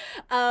sad.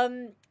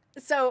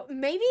 So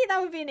maybe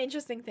that would be an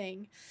interesting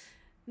thing.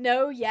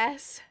 No,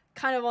 yes,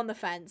 kind of on the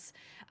fence.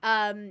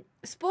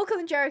 Sporkle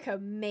and Jericho,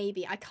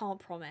 maybe. I can't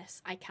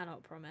promise. I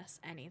cannot promise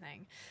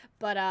anything.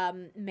 But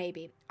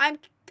maybe. I'm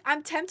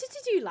tempted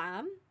to do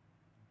Lamb,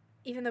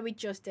 even though we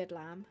just did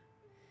Lamb.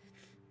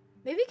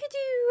 Maybe we could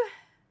do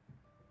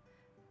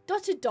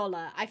Dotted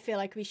Dollar. I feel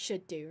like we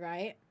should do,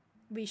 right?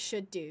 We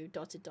should do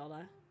Dotted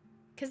Dollar,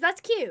 because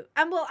that's cute.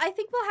 And I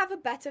think we'll have a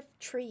better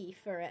tree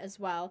for it as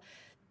well.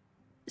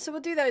 So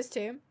we'll do those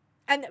two.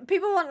 And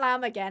people want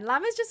Lamb again.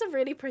 Lamb is just a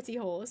really pretty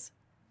horse.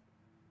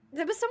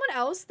 There was someone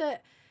else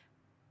that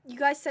you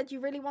guys said you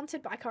really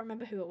wanted, but I can't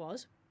remember who it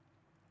was.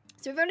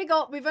 So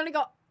we've only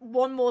got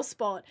one more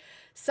spot.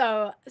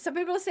 So some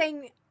people are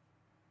saying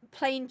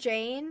Plain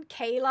Jane,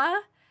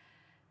 Kayla.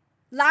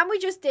 Lamb we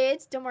just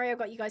did. Don't worry, I've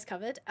got you guys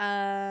covered.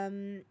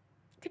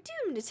 Could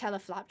do Nutella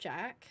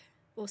Flapjack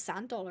or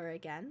Sand Dollar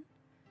again.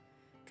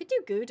 Could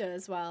do Gouda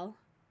as well.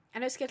 I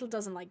know Skittle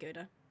doesn't like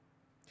Gouda.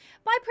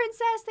 Bye,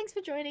 Princess. Thanks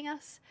for joining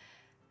us.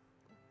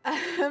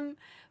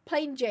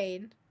 Plain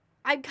Jane.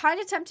 I'm kind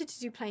of tempted to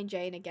do Plain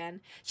Jane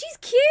again. She's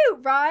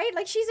cute, right?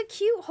 Like, she's a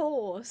cute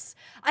horse.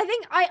 I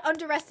think I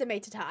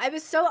underestimated her. I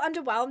was so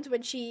underwhelmed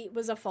when she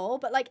was a foal,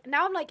 but, like,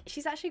 now I'm like,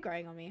 she's actually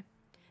growing on me.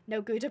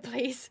 No Gouda,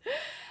 please.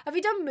 Have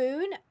we done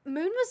Moon?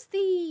 Moon was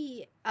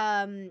the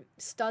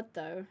stud,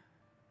 though.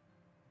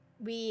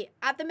 We,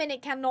 at the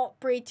minute, cannot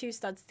breed 2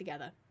 studs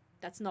together.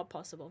 That's not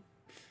possible.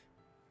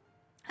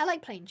 I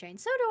like Plain Jane.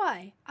 So do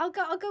I. I'll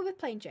go with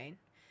Plain Jane.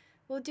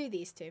 We'll do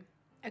these 2.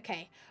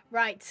 Okay,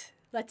 right.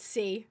 Let's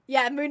see.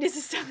 Yeah, Moon is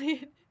a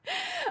stallion.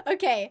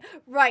 Okay,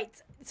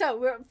 right.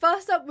 So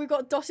first up, we've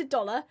got Dotted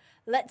Dollar.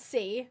 Let's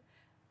see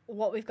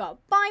what we've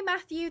got. Bye,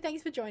 Matthew.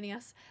 Thanks for joining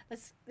us.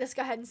 Let's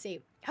go ahead and see.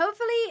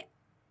 Hopefully,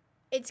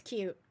 it's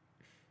cute.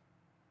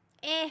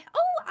 Oh,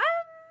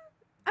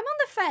 I'm on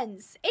the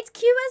fence. It's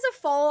cute as a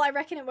foal. I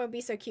reckon it won't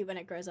be so cute when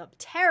it grows up.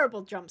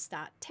 Terrible jump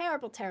stat.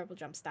 Terrible, terrible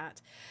jump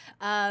stat.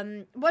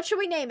 What should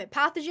we name it?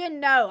 Pathogen?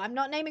 No, I'm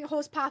not naming a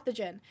horse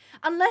Pathogen.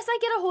 Unless I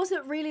get a horse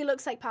that really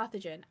looks like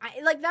Pathogen.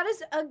 Like, that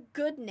is a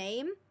good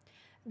name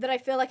that I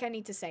feel like I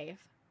need to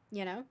save.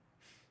 You know?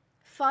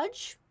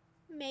 Fudge?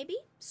 Maybe?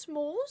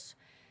 S'mores?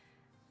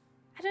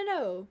 I don't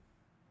know.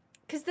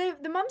 Because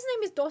the mum's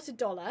name is Dotted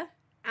Dollar.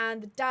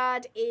 And the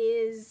dad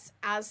is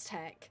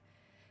Aztec.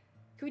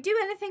 Can we do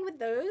anything with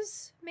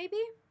those, maybe?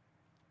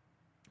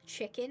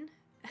 Chicken.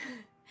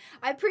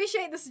 I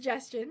appreciate the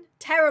suggestion.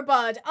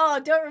 Terrorbud. Oh,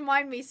 don't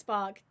remind me,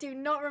 Spark. Do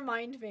not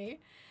remind me.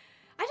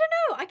 I don't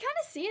know. I kind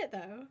of see it,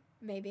 though.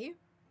 Maybe.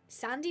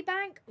 Sandy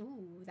Bank.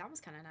 Ooh, that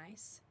was kind of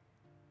nice.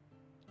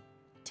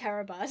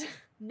 Terrorbud.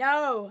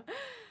 No.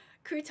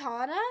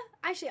 Crutana?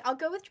 Actually, I'll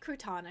go with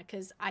Crutana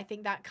because I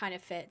think that kind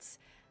of fits.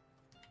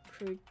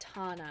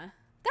 Crutana.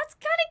 That's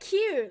kind of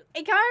cute.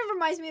 It kind of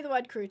reminds me of the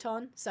word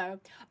crouton. So,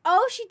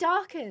 oh, she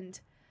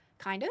darkened.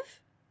 Kind of.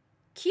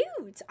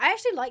 Cute. I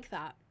actually like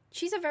that.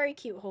 She's a very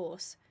cute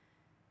horse.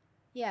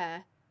 Yeah.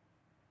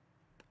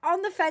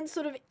 On the fence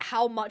sort of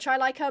how much I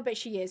like her, but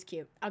she is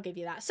cute. I'll give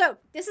you that. So,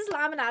 this is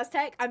Lamb and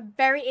Aztec. I'm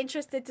very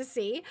interested to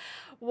see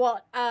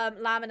what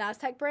Lamb and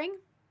Aztec bring.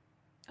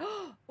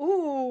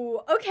 Ooh,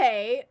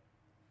 okay.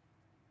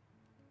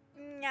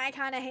 I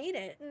kind of hate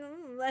it.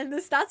 And the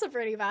stats are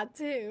pretty bad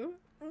too.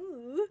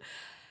 Ooh.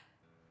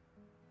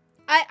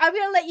 I'm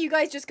going to let you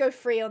guys just go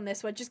free on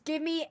this one. Just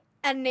give me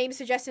a name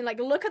suggestion. Like,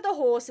 look at the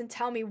horse and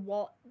tell me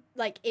what,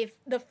 like, if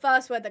the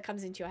first word that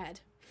comes into your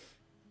head.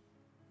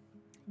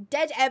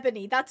 Dead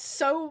Ebony.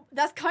 That's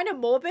kind of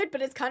morbid,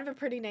 but it's kind of a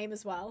pretty name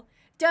as well.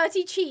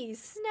 Dirty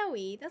Cheese.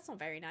 Snowy. That's not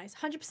very nice.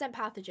 100%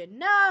 Pathogen.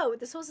 No,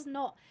 this horse is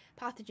not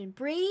Pathogen.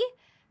 Brie.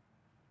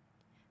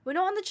 We're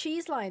not on the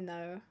cheese line,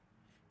 though.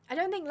 I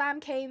don't think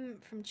Lamb came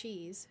from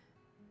cheese.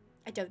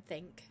 I don't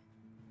think.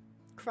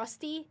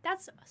 Krusty?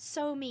 That's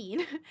so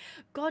mean.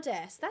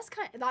 Goddess.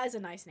 That is a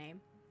nice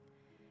name.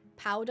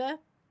 Powder.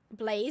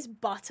 Blaze.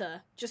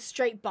 Butter. Just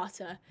straight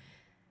butter.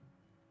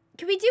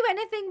 Can we do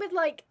anything with,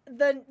 like,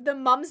 the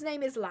mum's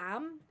name is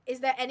Lamb? Is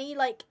there any,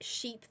 like,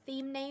 sheep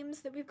theme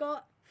names that we've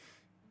got?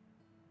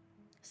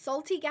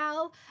 Salty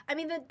Gal. I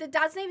mean, the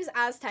dad's name is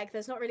Aztec.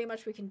 There's not really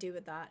much we can do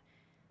with that.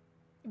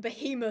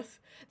 Behemoth.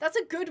 That's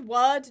a good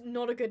word.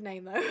 Not a good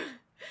name, though.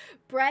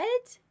 Bread.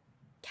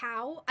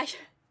 Cow. I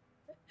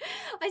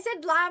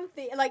said lamb,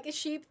 like a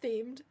sheep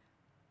themed.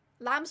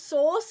 Lamb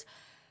sauce.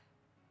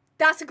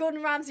 That's a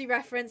Gordon Ramsay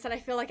reference, and I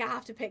feel like I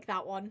have to pick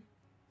that one.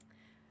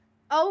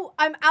 Oh,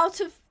 I'm out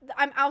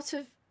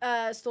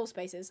of store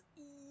spaces.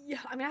 Yeah,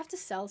 I'm gonna have to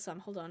sell some.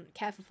 Hold on,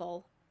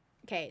 careful.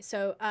 Okay,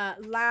 so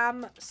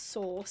lamb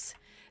sauce.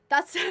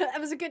 That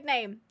was a good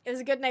name. It was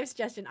a good name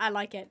suggestion. I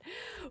like it.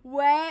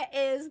 Where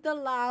is the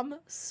lamb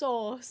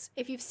sauce?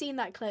 If you've seen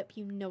that clip,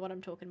 you know what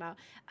I'm talking about.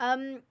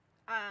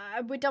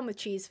 We're done with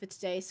cheese for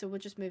today, so we'll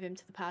just move him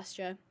to the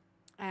pasture.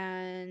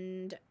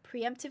 And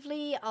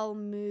preemptively, I'll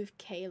move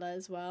Kayla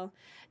as well.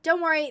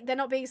 Don't worry, they're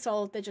not being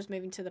sold. They're just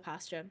moving to the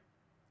pasture.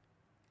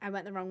 I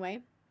went the wrong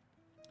way.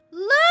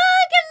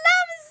 Look at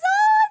lamb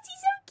sauce! He's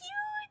so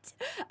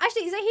cute!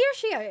 Actually, is it he or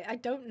she? I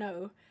don't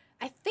know.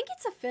 I think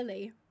it's a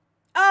filly.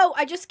 Oh,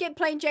 I just skipped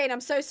Plain Jane.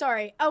 I'm so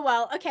sorry. Oh,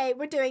 well. Okay,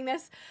 we're doing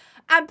this.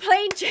 And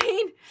Plain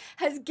Jane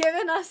has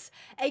given us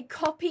a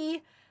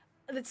copy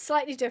that's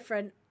slightly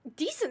different.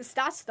 Decent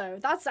stats, though.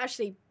 That's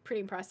actually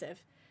pretty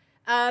impressive.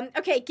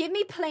 Okay, give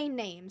me plain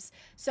names.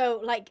 So,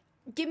 like,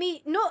 give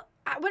me... Not...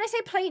 When I say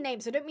plain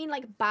names, I don't mean,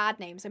 like, bad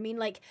names. I mean,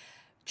 like,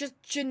 just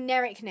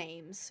generic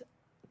names.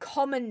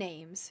 Common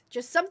names.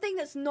 Just something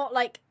that's not,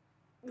 like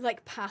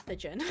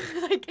Pathogen.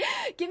 Like,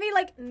 give me,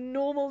 like,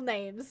 normal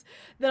names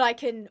that I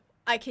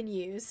can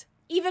use.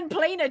 Even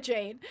plainer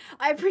Jane.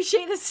 I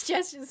appreciate the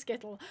suggestion,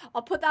 Skittle.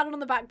 I'll put that on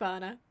the back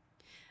burner.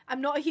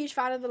 I'm not a huge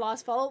fan of the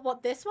last fall.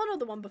 What, this one or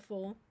the one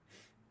before?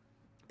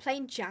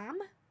 Plain Jam?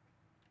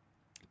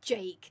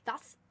 Jake.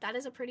 That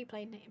is a pretty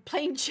plain name.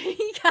 Plain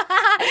Jake.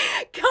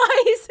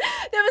 Guys,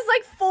 there was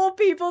like 4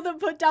 people that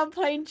put down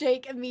Plain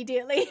Jake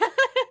immediately.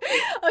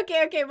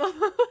 Okay,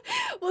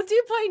 we'll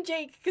do Plain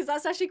Jake because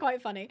that's actually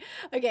quite funny.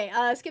 Okay,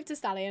 skip to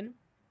Stallion.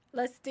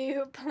 Let's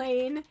do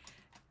Plain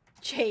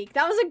Jake.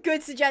 That was a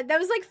good suggestion. There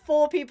was like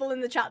 4 people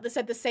in the chat that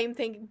said the same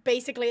thing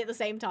basically at the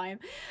same time.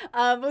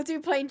 We'll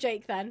do Plain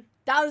Jake then.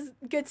 That was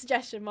a good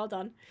suggestion. Well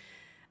done.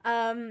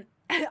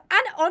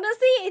 And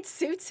honestly, it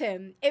suits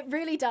him. It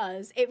really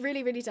does. It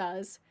really, really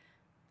does.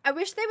 I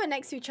wish they were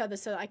next to each other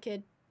so I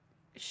could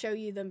show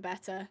you them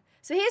better.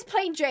 So here's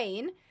Plain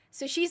Jane.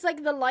 So she's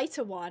like the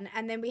lighter one.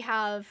 And then we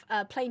have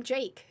Plain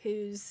Jake,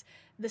 who's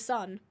the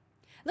sun.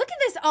 Look at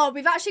this. Oh,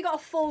 we've actually got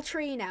a full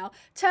tree now.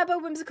 Turbo,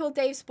 Whimsical,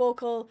 Dave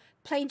Sporkle,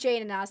 Plain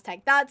Jane, and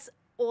Aztec. That's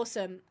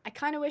awesome. I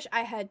kind of wish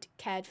I had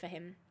cared for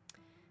him,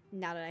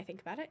 now that I think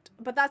about it.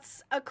 But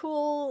that's a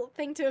cool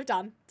thing to have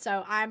done.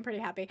 So I'm pretty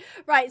happy.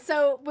 Right,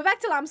 so we're back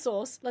to Lamb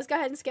Sauce. Let's go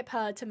ahead and skip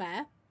her to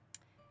Mare,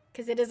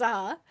 because it is a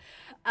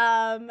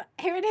her.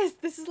 Here it is.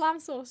 This is Lamb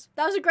Sauce.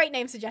 That was a great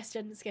name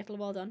suggestion, Skittle.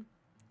 Well done.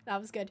 That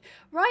was good.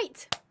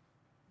 Right.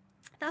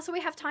 That's all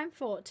we have time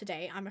for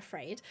today, I'm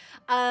afraid.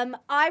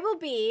 I will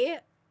be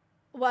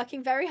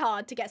working very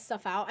hard to get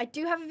stuff out. I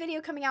do have a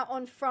video coming out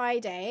on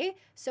Friday,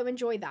 so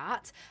enjoy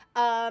that.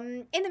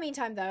 In the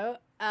meantime, though,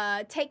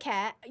 take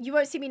care. You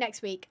won't see me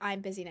next week.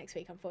 I'm busy next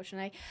week,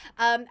 unfortunately.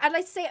 I'd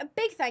like to say a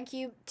big thank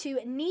you to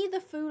Nee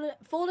the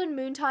Fallen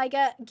Moon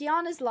Tiger,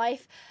 Gianna's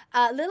Life,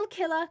 Little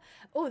Killer,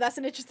 oh, that's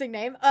an interesting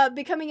name,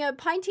 becoming a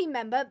Pine Team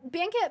member,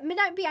 Bianca,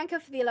 Midnight Bianca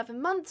for the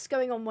 11 months,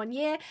 going on 1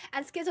 year,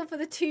 and Skittle for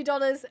the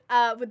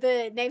 $2 with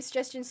the name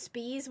suggestion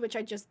Spees, which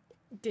I just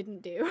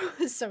didn't do.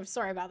 So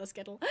sorry about the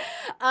Skittle.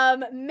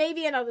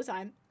 Maybe another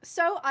time.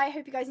 So I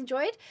hope you guys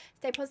enjoyed.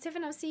 Stay positive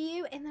and I'll see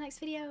you in the next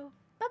video.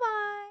 Bye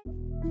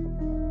bye.